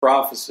times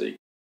prophecy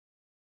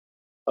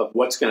of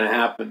what's going to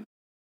happen.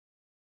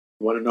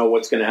 You want to know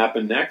what's going to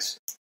happen next?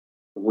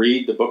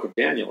 Read the book of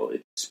Daniel.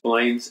 It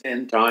explains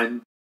end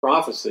time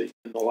prophecy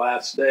in the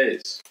last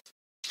days.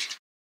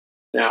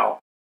 Now,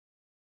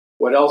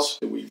 what else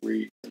do we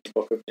read in the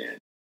book of Daniel?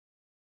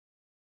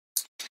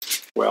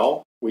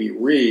 Well, we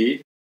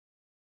read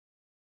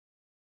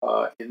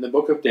in the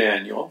book of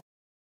Daniel,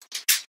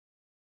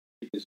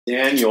 because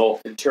Daniel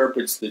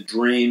interprets the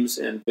dreams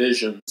and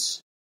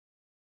visions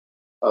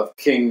of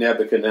King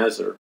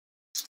Nebuchadnezzar.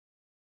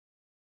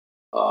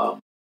 um,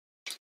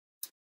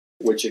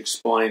 which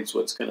explains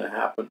what's going to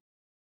happen,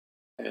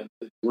 and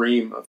the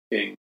dream of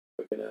King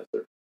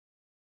Nebuchadnezzar.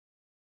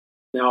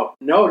 Now,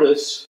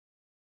 notice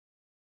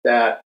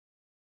that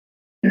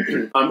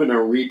I'm going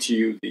to read to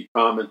you the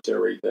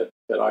commentary that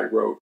I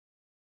wrote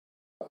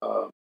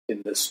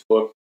in this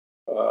book,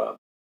 the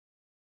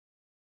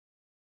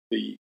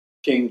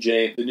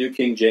New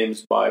King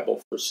James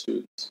Bible for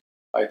Students.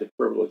 I had the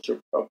privilege of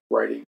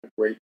writing a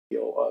great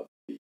deal of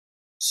the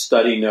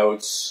study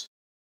notes,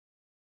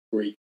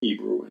 Greek,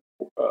 Hebrew,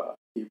 and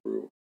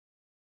Hebrew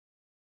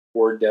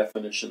word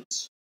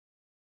definitions.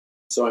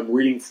 So I'm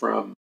reading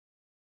from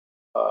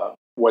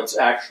what's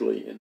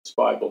actually in this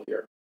Bible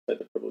here. I had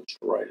the privilege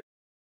to write it.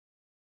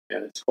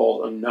 And it's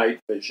called A Night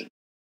Vision.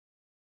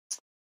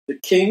 The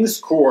king's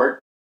court,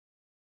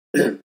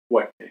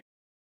 what king?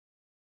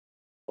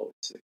 Well,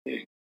 it's the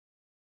king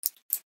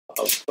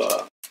of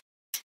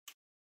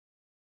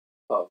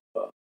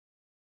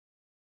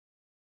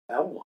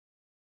Babylon.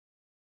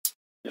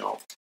 Now,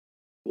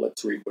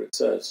 let's read what it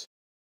says.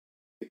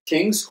 The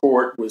king's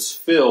court was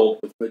filled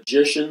with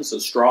magicians,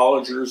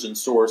 astrologers, and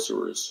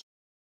sorcerers,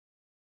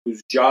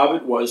 whose job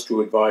it was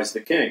to advise the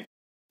king,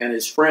 and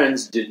his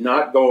friends did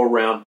not go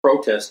around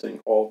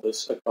protesting all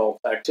this occult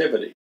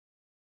activity.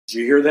 Did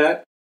you hear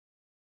that?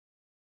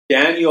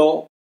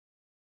 Daniel,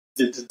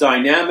 the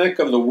dynamic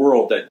of the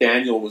world that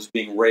Daniel was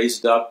being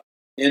raised up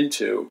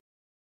into,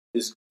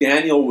 is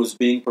Daniel was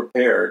being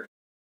prepared,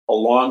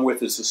 along with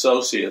his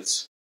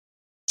associates,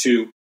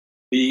 to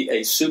be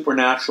a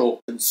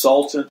supernatural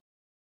consultant,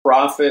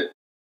 prophet,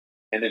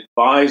 and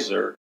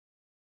advisor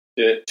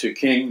to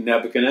King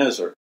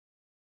Nebuchadnezzar.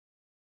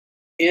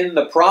 In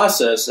the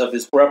process of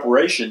his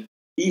preparation,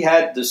 he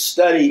had to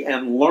study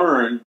and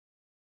learn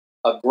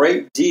a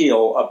great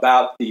deal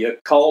about the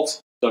occult,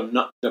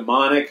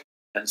 demonic,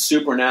 and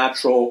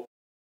supernatural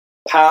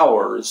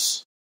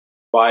powers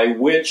by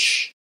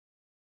which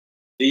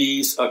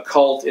these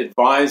occult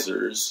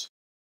advisors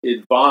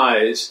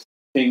advised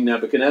King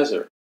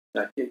Nebuchadnezzar.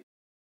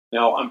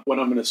 Now, what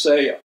I'm going to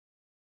say,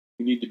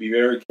 you need to be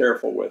very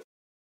careful with.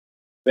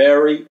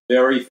 Very,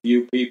 very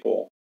few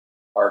people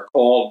are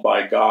called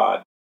by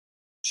God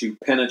to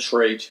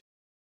penetrate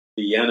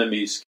the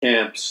enemy's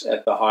camps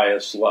at the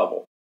highest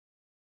level.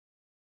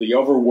 The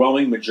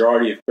overwhelming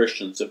majority of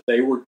Christians, if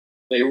they were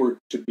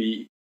to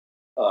be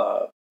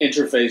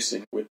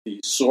interfacing with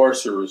these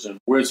sorcerers and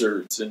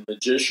wizards and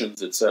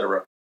magicians,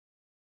 etc.,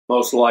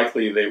 most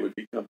likely they would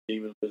become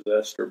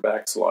demon-possessed or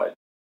backslide,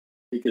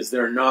 because they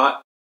were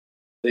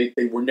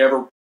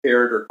never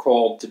prepared or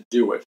called to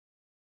do it.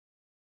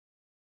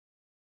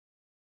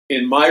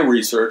 In my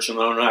research, and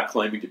I'm not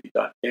claiming to be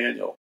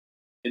Daniel,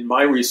 in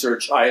my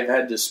research, I have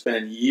had to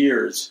spend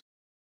years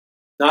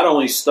not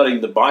only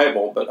studying the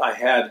Bible, but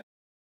I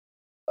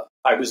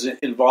was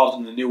involved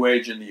in the New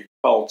Age and the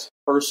occult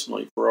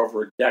personally for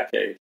over a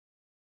decade.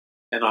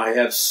 And I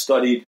have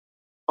studied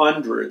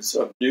hundreds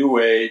of New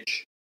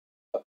Age,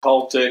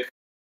 occultic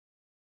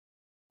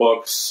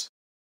books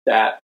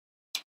that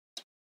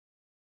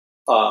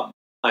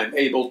I'm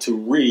able to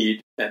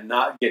read and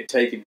not get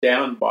taken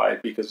down by,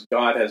 because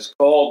God has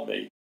called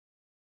me,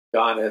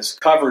 God has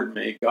covered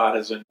me, God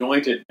has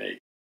anointed me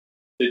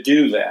to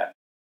do that.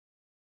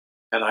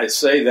 And I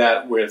say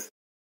that with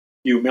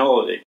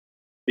humility,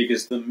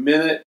 because the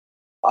minute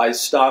I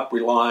stop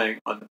relying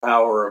on the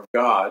power of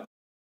God,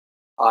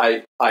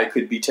 I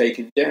could be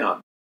taken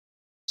down.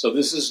 So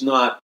this is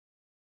not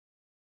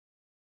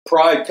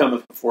pride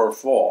cometh before a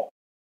fall.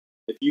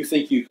 If you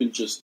think you can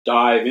just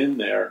dive in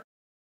there,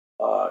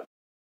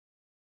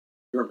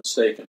 you're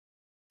mistaken.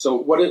 So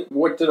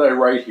what did I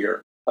write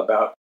here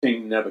about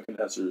King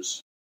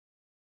Nebuchadnezzar's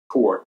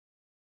court?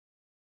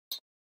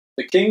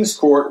 The king's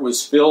court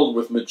was filled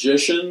with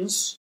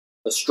magicians,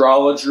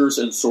 astrologers,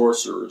 and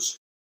sorcerers,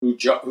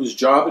 whose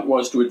job it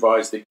was to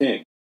advise the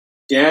king.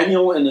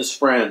 Daniel and his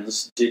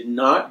friends did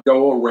not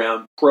go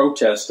around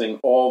protesting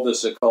all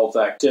this occult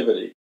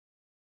activity.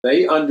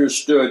 They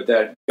understood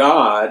that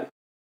God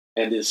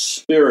and his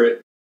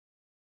spirit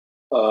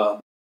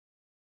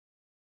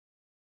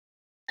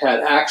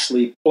had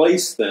actually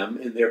placed them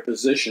in their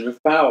position of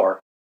power,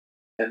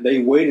 and they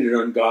waited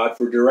on God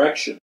for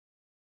direction.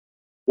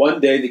 One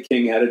day the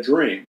king had a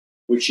dream,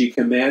 which he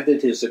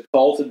commanded his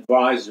occult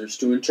advisors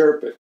to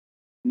interpret.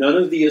 None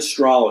of the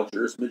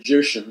astrologers,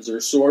 magicians,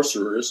 or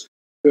sorcerers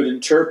could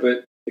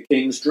interpret the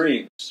king's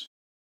dreams.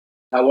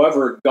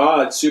 However,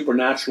 God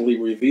supernaturally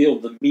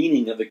revealed the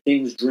meaning of the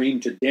king's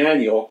dream to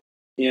Daniel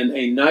in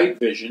a night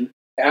vision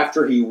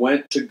after he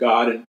went to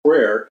God in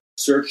prayer,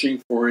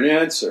 searching for an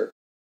answer.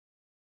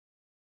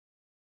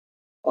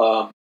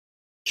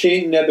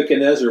 King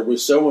Nebuchadnezzar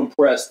was so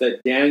impressed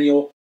that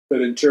Daniel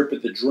could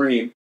interpret the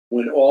dream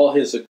when all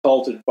his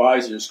occult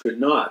advisors could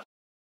not,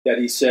 that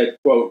he said,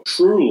 quote,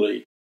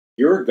 "Truly,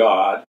 your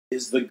God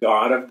is the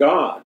God of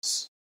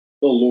gods,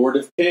 the Lord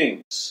of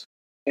kings,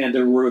 and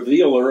a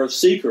revealer of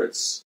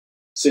secrets,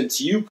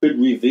 since you could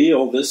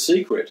reveal this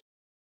secret."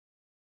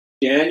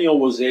 Daniel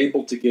was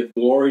able to give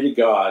glory to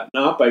God,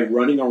 not by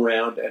running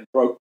around and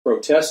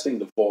protesting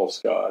the false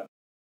god,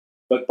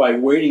 but by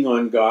waiting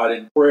on God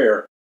in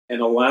prayer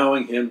and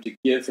allowing him to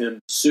give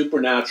him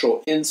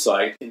supernatural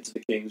insight into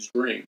the king's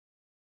dream.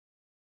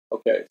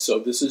 Okay, so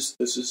this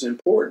is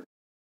important.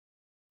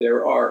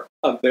 There are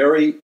a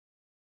very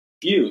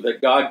few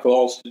that God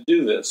calls to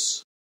do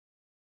this.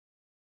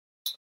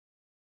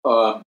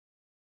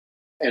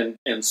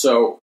 And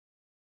so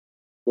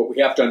what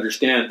we have to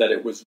understand that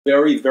it was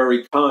very,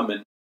 very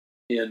common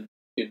in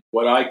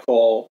what I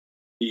call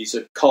these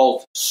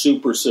occult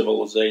super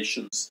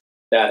civilizations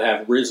that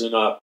have risen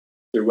up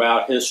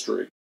throughout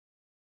history,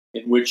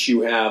 in which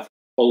you have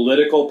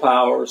political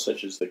power,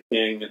 such as the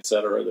king,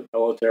 etc., the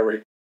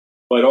military,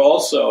 but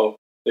also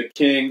the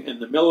king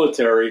and the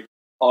military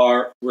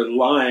are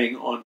relying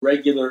on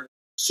regular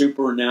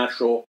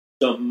supernatural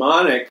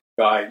demonic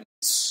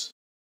guidance.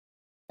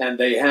 And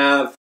they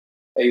have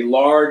a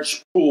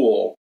large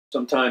pool,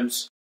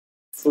 sometimes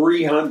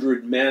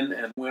 300 men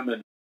and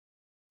women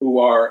who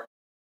are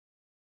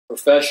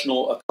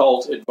professional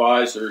occult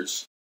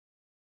advisors,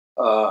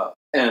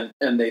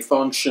 and they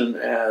function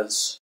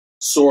as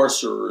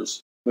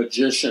sorcerers,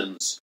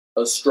 magicians,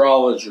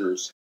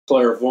 astrologers,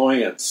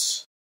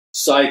 clairvoyants,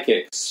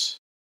 psychics,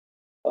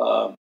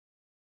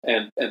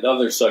 and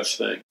other such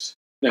things.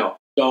 Now,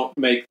 don't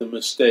make the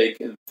mistake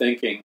in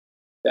thinking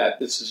that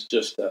this is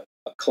just a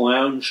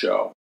clown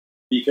show,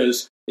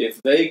 because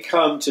if they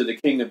come to the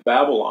king of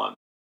Babylon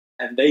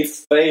and they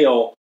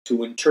fail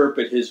to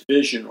interpret his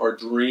vision or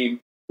dream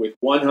with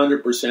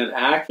 100%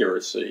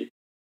 accuracy,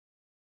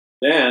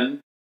 then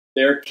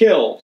they're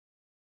killed.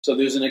 So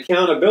there's an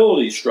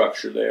accountability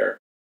structure there.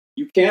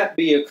 You can't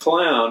be a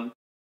clown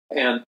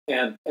and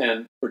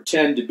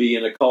pretend to be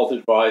an occult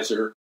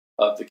advisor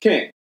of the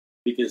king.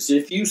 Because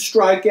if you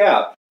strike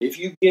out, if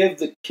you give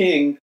the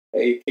king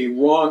a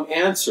wrong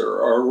answer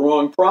or a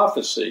wrong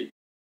prophecy,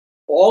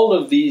 all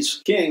of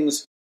these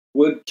kings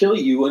would kill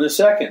you in a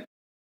second.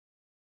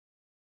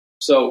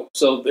 So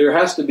there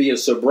has to be a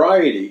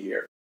sobriety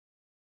here.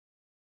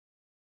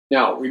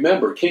 Now,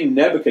 remember, King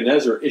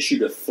Nebuchadnezzar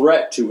issued a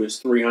threat to his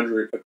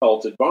 300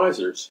 occult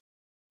advisors.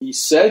 He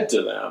said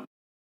to them,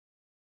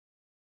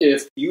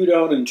 if you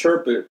don't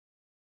interpret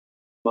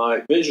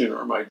my vision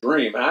or my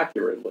dream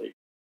accurately,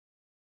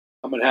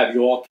 I'm going to have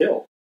you all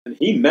killed. And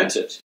he meant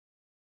it.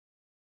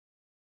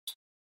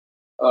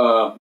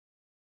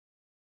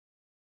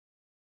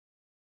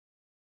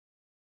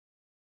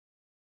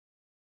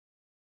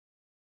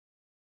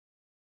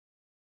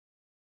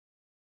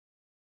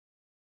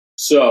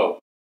 So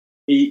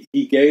he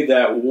gave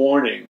that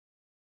warning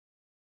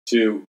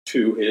to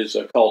his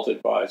occult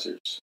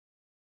advisors.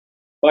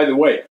 By the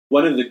way,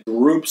 one of the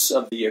groups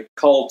of the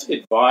occult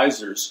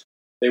advisors,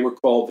 they were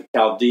called the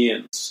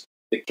Chaldeans.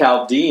 The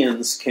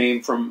Chaldeans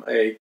came from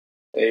a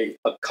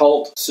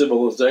occult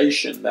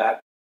civilization that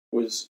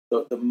was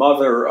the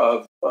mother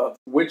of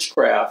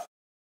witchcraft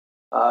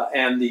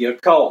and the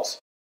occult.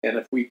 And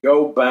if we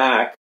go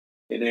back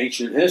in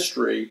ancient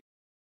history,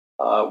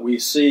 we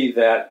see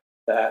that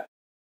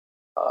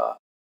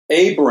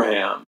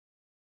Abraham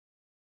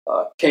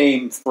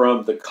came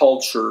from the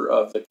culture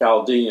of the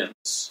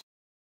Chaldeans,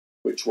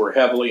 which were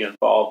heavily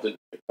involved in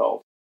the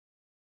occult.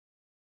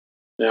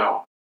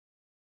 Now,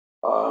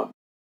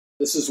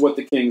 this is what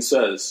the king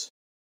says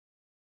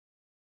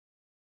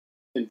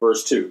in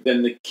verse 2.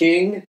 Then the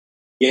king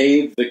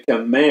gave the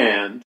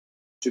command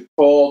to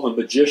call the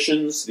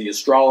magicians, the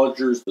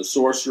astrologers, the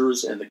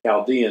sorcerers, and the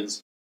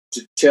Chaldeans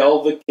to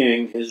tell the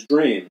king his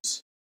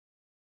dreams.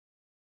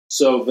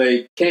 So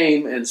they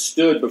came and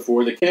stood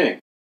before the king.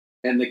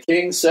 And the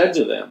king said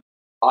to them,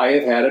 I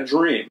have had a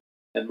dream,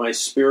 and my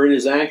spirit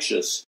is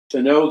anxious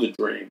to know the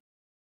dream.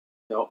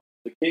 No,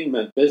 the king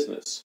meant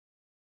business.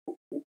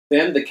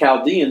 Then the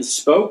Chaldeans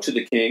spoke to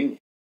the king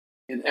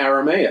in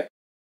Aramaic.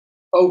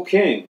 O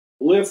king,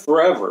 live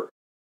forever.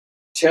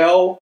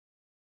 Tell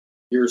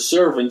your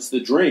servants the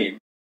dream,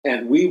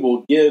 and we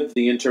will give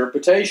the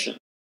interpretation.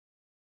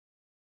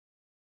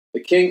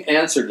 The king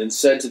answered and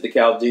said to the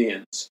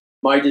Chaldeans,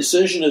 my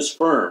decision is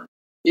firm.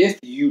 If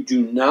you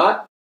do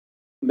not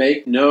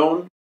make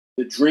known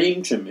the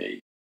dream to me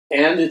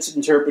and its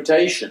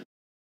interpretation,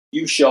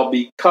 you shall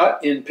be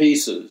cut in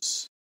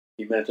pieces.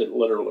 He meant it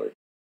literally.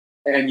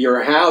 And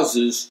your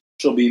houses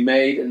shall be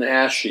made an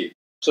ash heap.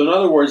 So in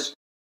other words,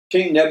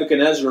 King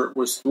Nebuchadnezzar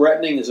was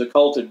threatening his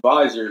occult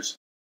advisors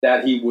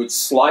that he would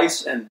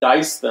slice and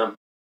dice them.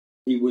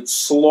 He would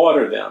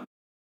slaughter them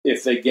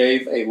if they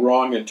gave a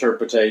wrong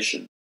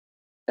interpretation.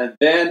 And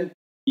then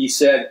he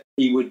said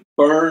he would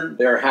burn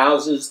their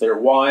houses, their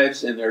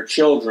wives, and their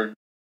children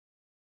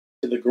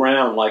to the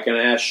ground like an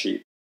ash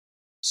heap.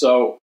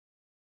 So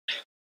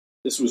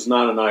this was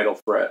not an idle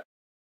threat.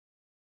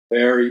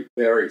 Very,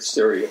 very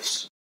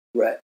serious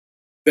threat.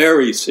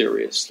 Very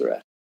serious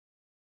threat.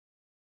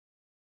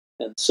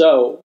 And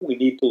so we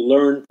need to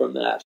learn from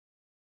that.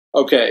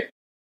 Okay.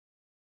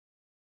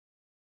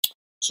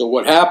 So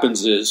what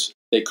happens is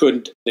they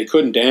couldn't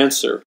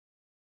answer.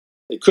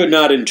 They could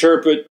not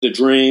interpret the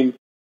dream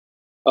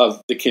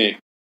of the king.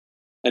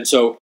 And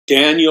so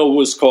Daniel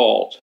was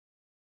called.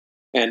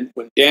 And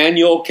when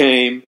Daniel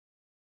came,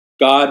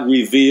 God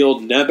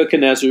revealed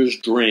Nebuchadnezzar's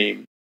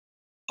dream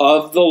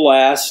of the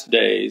last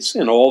days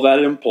and all that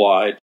it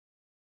implied.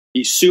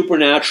 He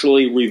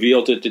supernaturally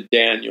revealed it to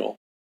Daniel.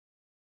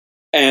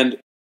 And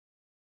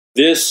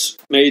this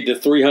made the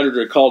 300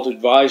 occult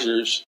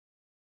advisors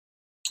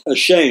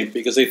ashamed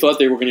because they thought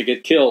they were going to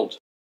get killed.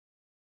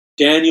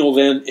 Daniel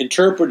then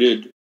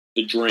interpreted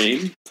the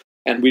dream,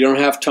 and we don't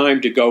have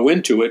time to go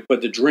into it,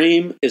 but the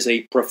dream is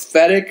a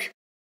prophetic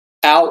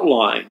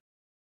outline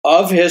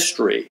of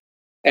history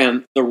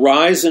and the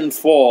rise and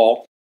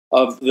fall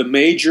of the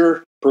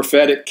major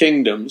prophetic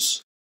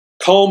kingdoms,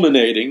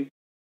 culminating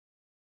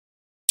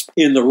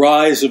in the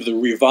rise of the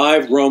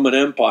revived Roman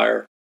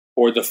Empire,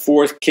 or the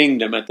fourth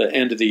kingdom at the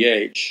end of the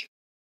age.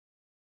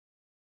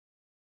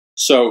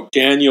 So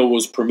Daniel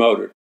was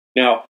promoted.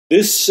 Now,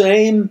 this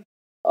same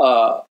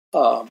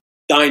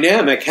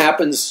dynamic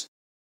happens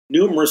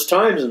numerous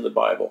times in the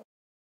Bible.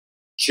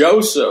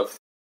 Joseph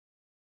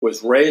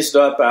was raised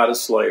up out of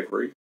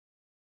slavery.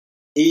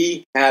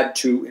 He had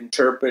to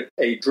interpret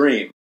a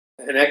dream,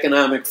 an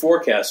economic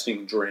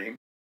forecasting dream,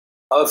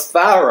 of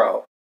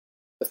Pharaoh,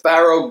 the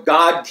Pharaoh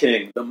God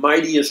King, the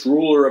mightiest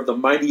ruler of the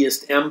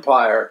mightiest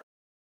empire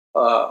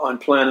on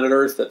planet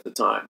Earth at the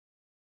time.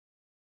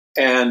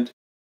 And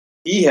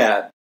he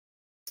had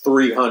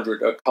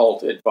 300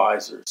 occult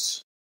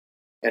advisors,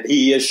 and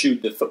he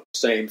issued the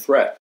same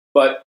threat.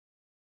 But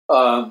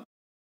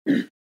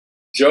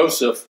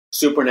Joseph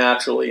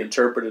supernaturally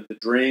interpreted the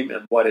dream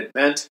and what it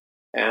meant,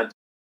 and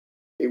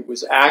it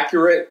was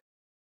accurate,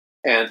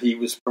 and he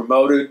was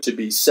promoted to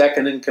be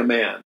second in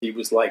command. He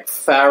was like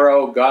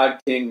Pharaoh, God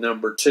King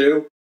number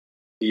 2.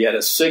 He had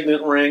a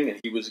signet ring, and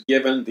he was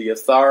given the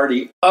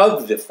authority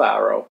of the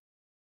Pharaoh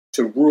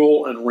to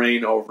rule and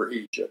reign over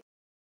Egypt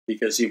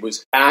because he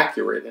was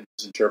accurate in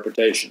his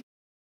interpretation.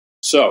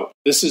 So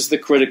this is the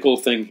critical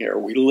thing here.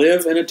 We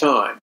live in a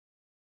time,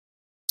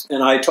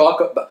 and I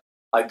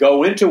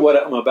go into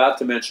what I'm about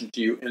to mention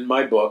to you in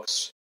my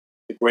books,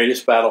 The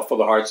Greatest Battle for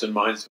the Hearts and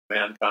Minds of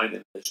Mankind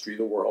in the History of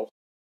the World,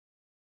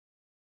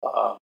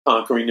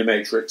 Conquering the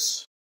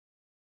Matrix,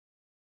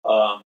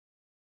 A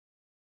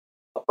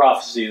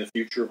Prophecy of the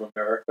Future of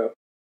America,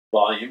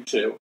 Volume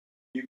 2.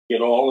 You can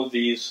get all of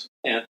these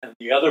and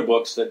the other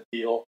books that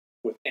deal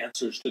with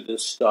answers to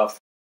this stuff.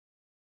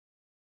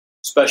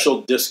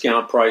 Special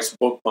discount price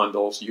book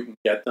bundles, you can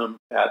get them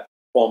at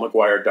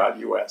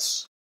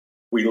paulmcguire.us.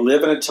 We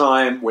live in a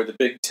time where the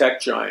big tech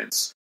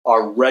giants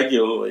are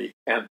regularly,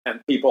 and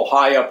people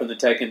high up in the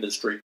tech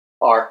industry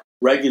are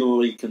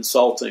regularly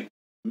consulting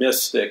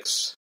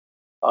mystics,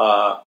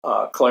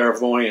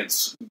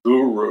 clairvoyants,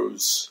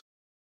 gurus,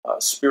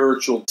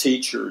 spiritual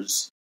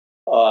teachers,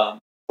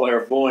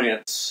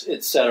 clairvoyants,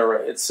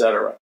 etc.,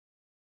 etc.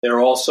 They're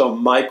also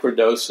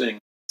microdosing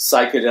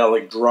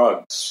psychedelic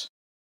drugs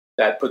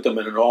that put them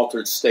in an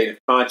altered state of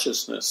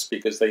consciousness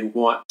because they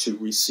want to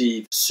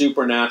receive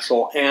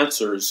supernatural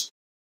answers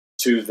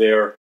to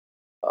their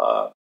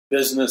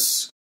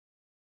business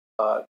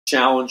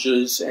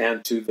challenges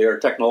and to their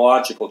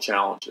technological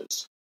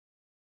challenges.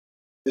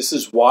 This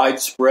is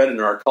widespread in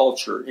our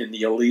culture in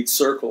the elite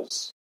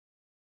circles.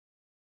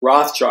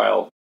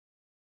 Rothschild,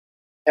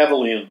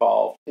 heavily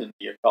involved in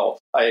the occult.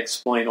 I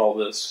explain all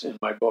this in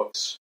my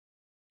books.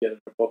 Get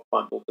a book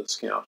bundle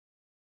discount.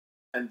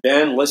 And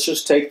then let's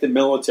just take the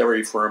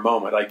military for a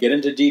moment. I get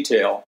into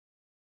detail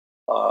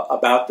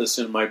about this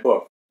in my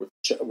book,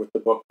 with the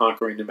book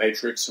Conquering the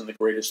Matrix and the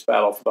Greatest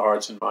Battle for the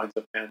Hearts and Minds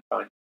of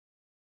Mankind,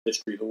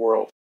 History of the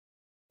World.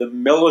 The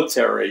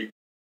military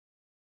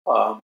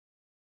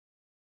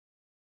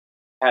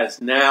has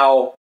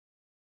now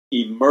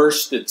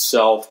immersed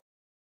itself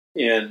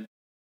in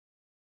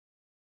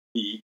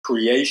the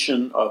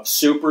creation of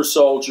super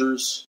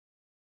soldiers,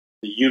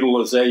 the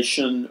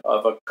utilization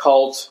of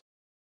occult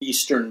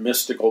Eastern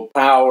mystical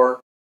power,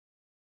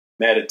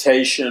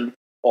 meditation,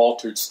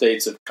 altered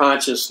states of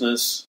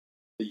consciousness,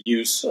 the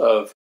use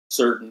of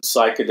certain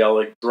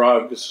psychedelic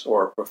drugs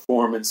or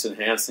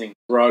performance-enhancing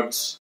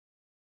drugs.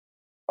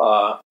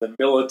 The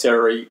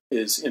military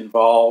is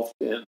involved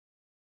in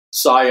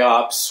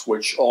PSYOPs,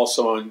 which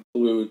also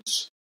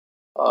includes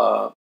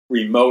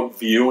remote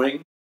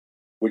viewing,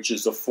 which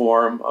is a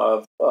form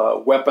of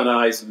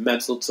weaponized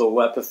mental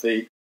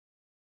telepathy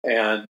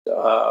and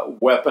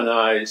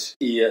weaponized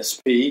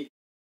ESP.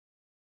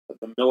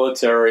 The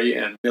military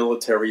and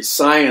military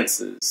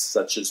sciences,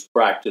 such as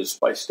practiced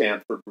by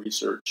Stanford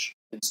Research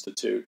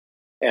Institute,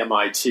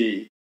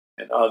 MIT,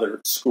 and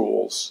other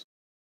schools,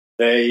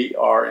 they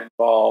are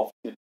involved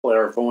in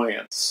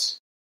clairvoyance,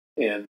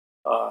 in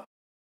the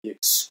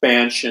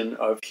expansion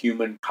of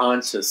human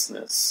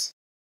consciousness,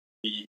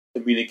 the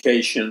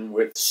communication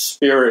with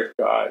spirit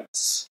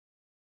guides,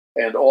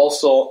 and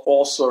also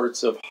all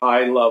sorts of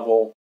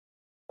high-level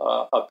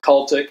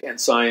occultic and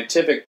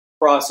scientific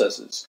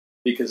processes,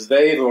 because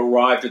they've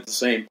arrived at the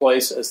same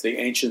place as the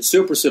ancient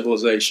super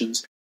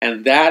civilizations,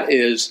 and that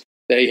is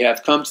they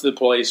have come to the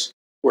place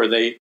where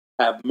they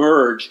have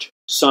merged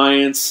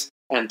science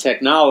and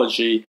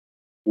technology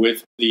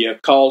with the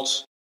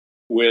occult,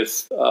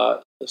 with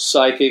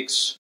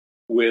psychics,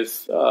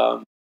 with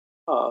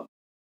um,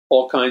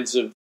 all kinds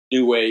of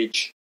New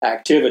Age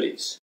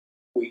activities.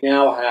 We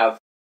now have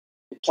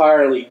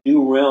entirely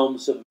new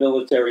realms of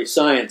military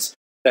science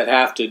that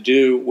have to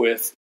do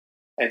with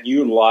and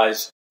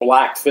utilize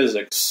black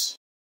physics,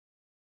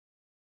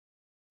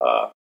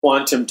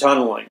 quantum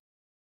tunneling,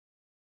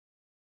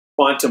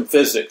 quantum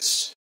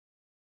physics,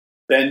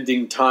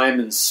 bending time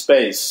and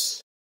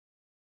space,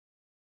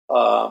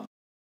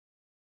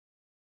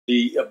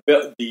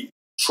 the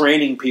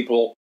training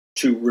people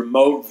to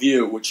remote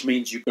view, which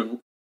means you can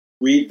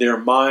read their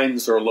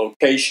minds or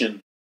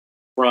location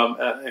from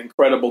an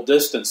incredible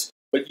distance,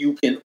 but you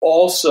can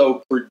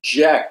also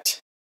project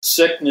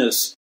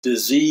sickness,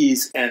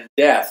 disease, and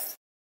death,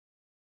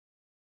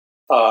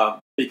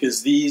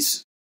 because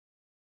these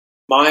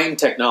mind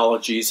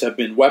technologies have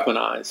been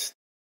weaponized,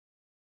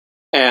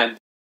 and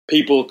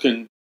people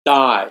can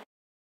die,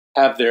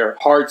 have their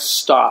hearts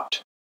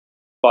stopped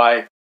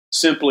by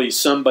simply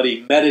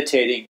somebody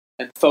meditating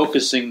and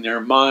focusing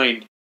their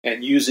mind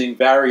and using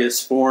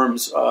various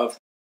forms of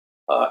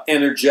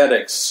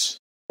energetics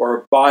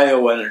or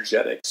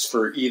bioenergetics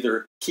for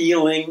either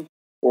healing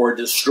or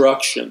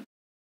destruction.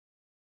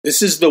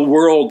 This is the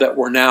world that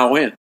we're now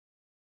in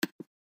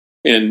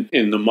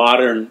the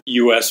modern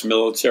U.S.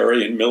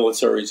 military and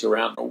militaries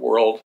around the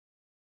world.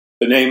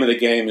 The name of the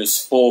game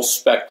is full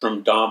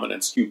spectrum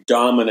dominance. You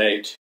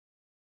dominate,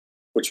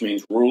 which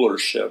means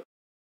rulership,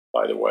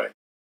 by the way.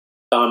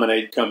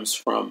 Dominate comes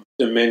from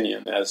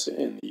dominion, as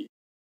in the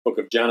book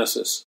of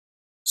Genesis.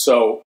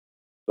 So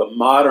the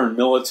modern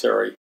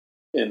military,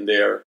 in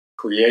their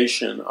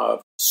creation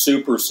of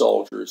super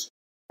soldiers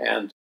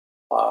and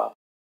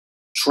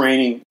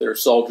training their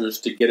soldiers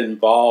to get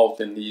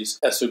involved in these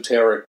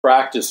esoteric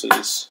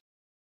practices,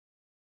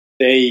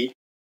 they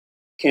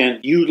can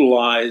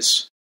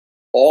utilize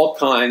all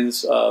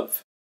kinds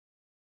of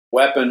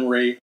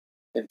weaponry,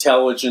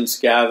 intelligence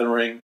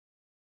gathering,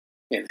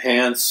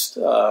 enhanced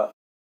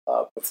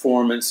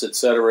performance,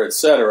 etc.,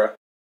 etc.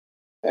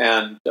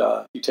 And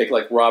you take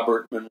like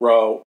Robert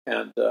Monroe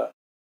and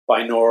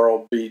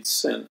binaural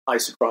beats and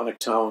isochronic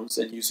tones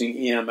and using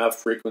EMF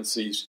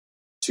frequencies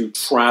to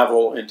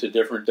travel into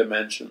different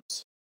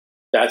dimensions.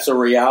 That's a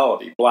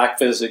reality. Black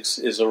physics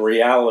is a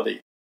reality.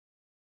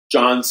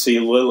 John C.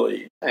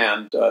 Lilly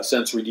and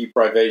sensory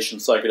deprivation,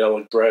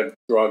 psychedelic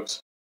drugs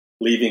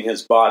leaving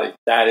his body.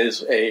 That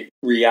is a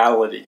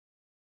reality.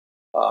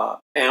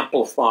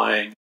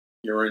 Amplifying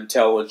your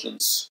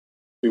intelligence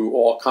through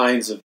all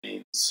kinds of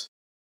means.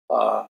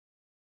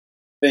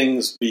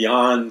 Things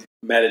beyond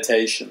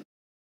meditation,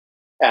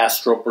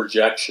 astral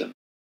projection,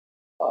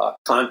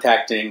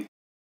 contacting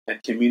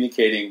and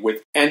communicating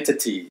with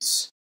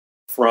entities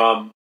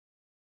from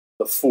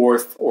the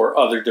fourth or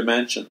other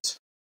dimensions.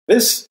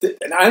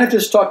 And I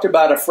just talked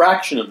about a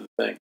fraction of the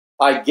thing.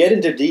 I get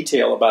into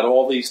detail about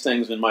all these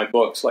things in my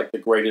books, like The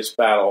Greatest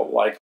Battle,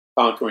 like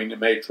Conquering the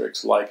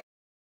Matrix, like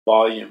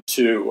Volume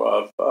 2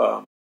 of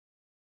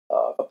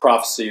A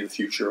Prophecy of the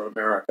Future of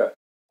America.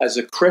 As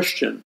a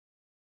Christian,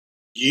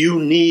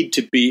 you need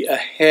to be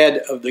ahead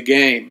of the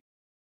game.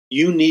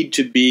 You need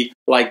to be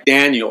like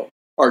Daniel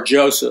or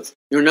Joseph.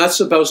 You're not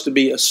supposed to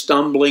be a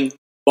stumbling,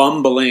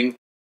 bumbling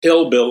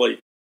hillbilly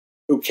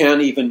who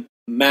can't even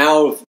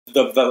mouth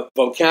the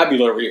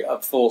vocabulary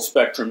of full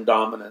spectrum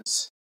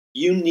dominance.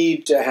 You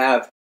need to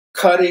have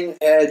cutting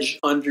edge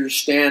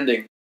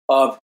understanding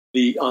of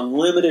the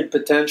unlimited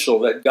potential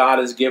that God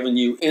has given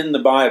you in the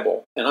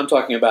Bible. And I'm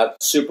talking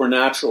about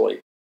supernaturally.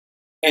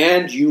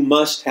 And you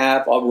must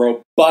have a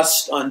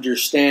robust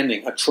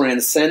understanding, a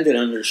transcendent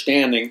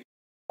understanding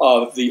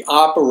of the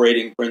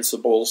operating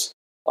principles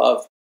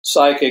of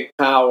psychic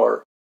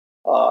power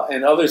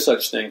and other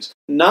such things.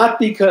 Not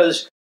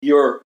because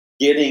you're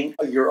opening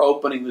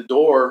the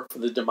door for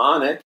the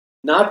demonic,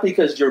 not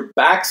because you're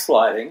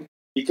backsliding,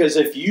 because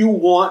if you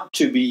want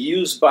to be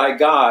used by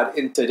God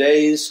in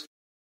today's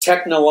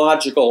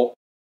technological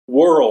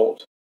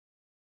world,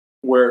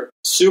 where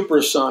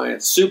super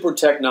science, super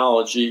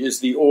technology is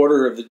the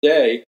order of the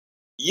day,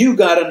 you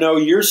got to know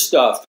your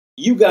stuff.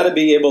 You got to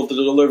be able to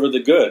deliver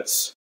the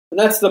goods. And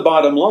that's the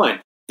bottom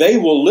line. They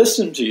will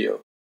listen to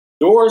you.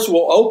 Doors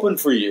will open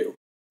for you.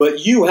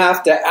 But you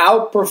have to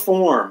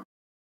outperform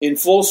in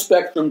full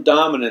spectrum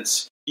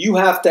dominance. You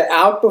have to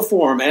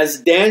outperform, as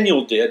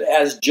Daniel did,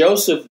 as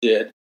Joseph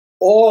did,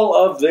 all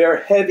of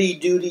their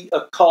heavy-duty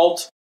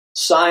occult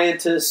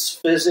scientists,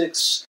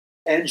 physics,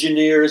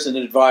 engineers, and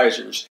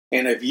advisors.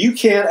 And if you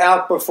can't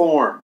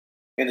outperform,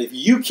 and if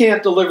you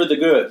can't deliver the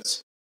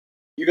goods,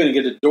 you're going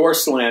to get a door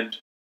slammed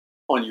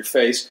on your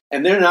face,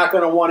 and they're not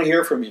going to want to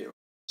hear from you.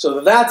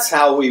 So that's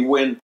how we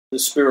win the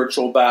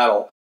spiritual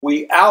battle.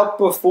 We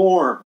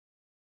outperform.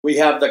 We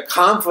have the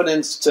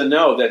confidence to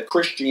know that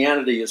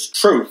Christianity is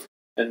truth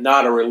and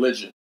not a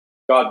religion.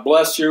 God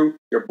bless you,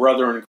 your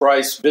brother in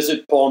Christ.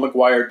 Visit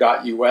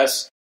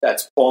paulmcguire.us.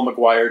 That's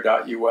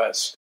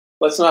paulmcguire.us.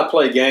 Let's not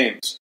play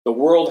games. The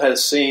world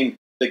has seen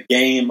the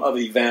game of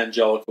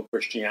evangelical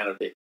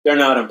Christianity. They're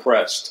not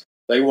impressed.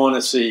 They want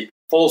to see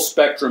full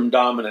spectrum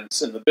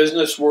dominance in the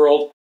business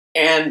world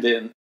and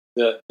in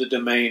the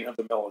domain of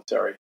the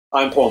military.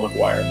 I'm Paul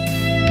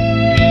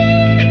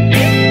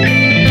McGUIRE.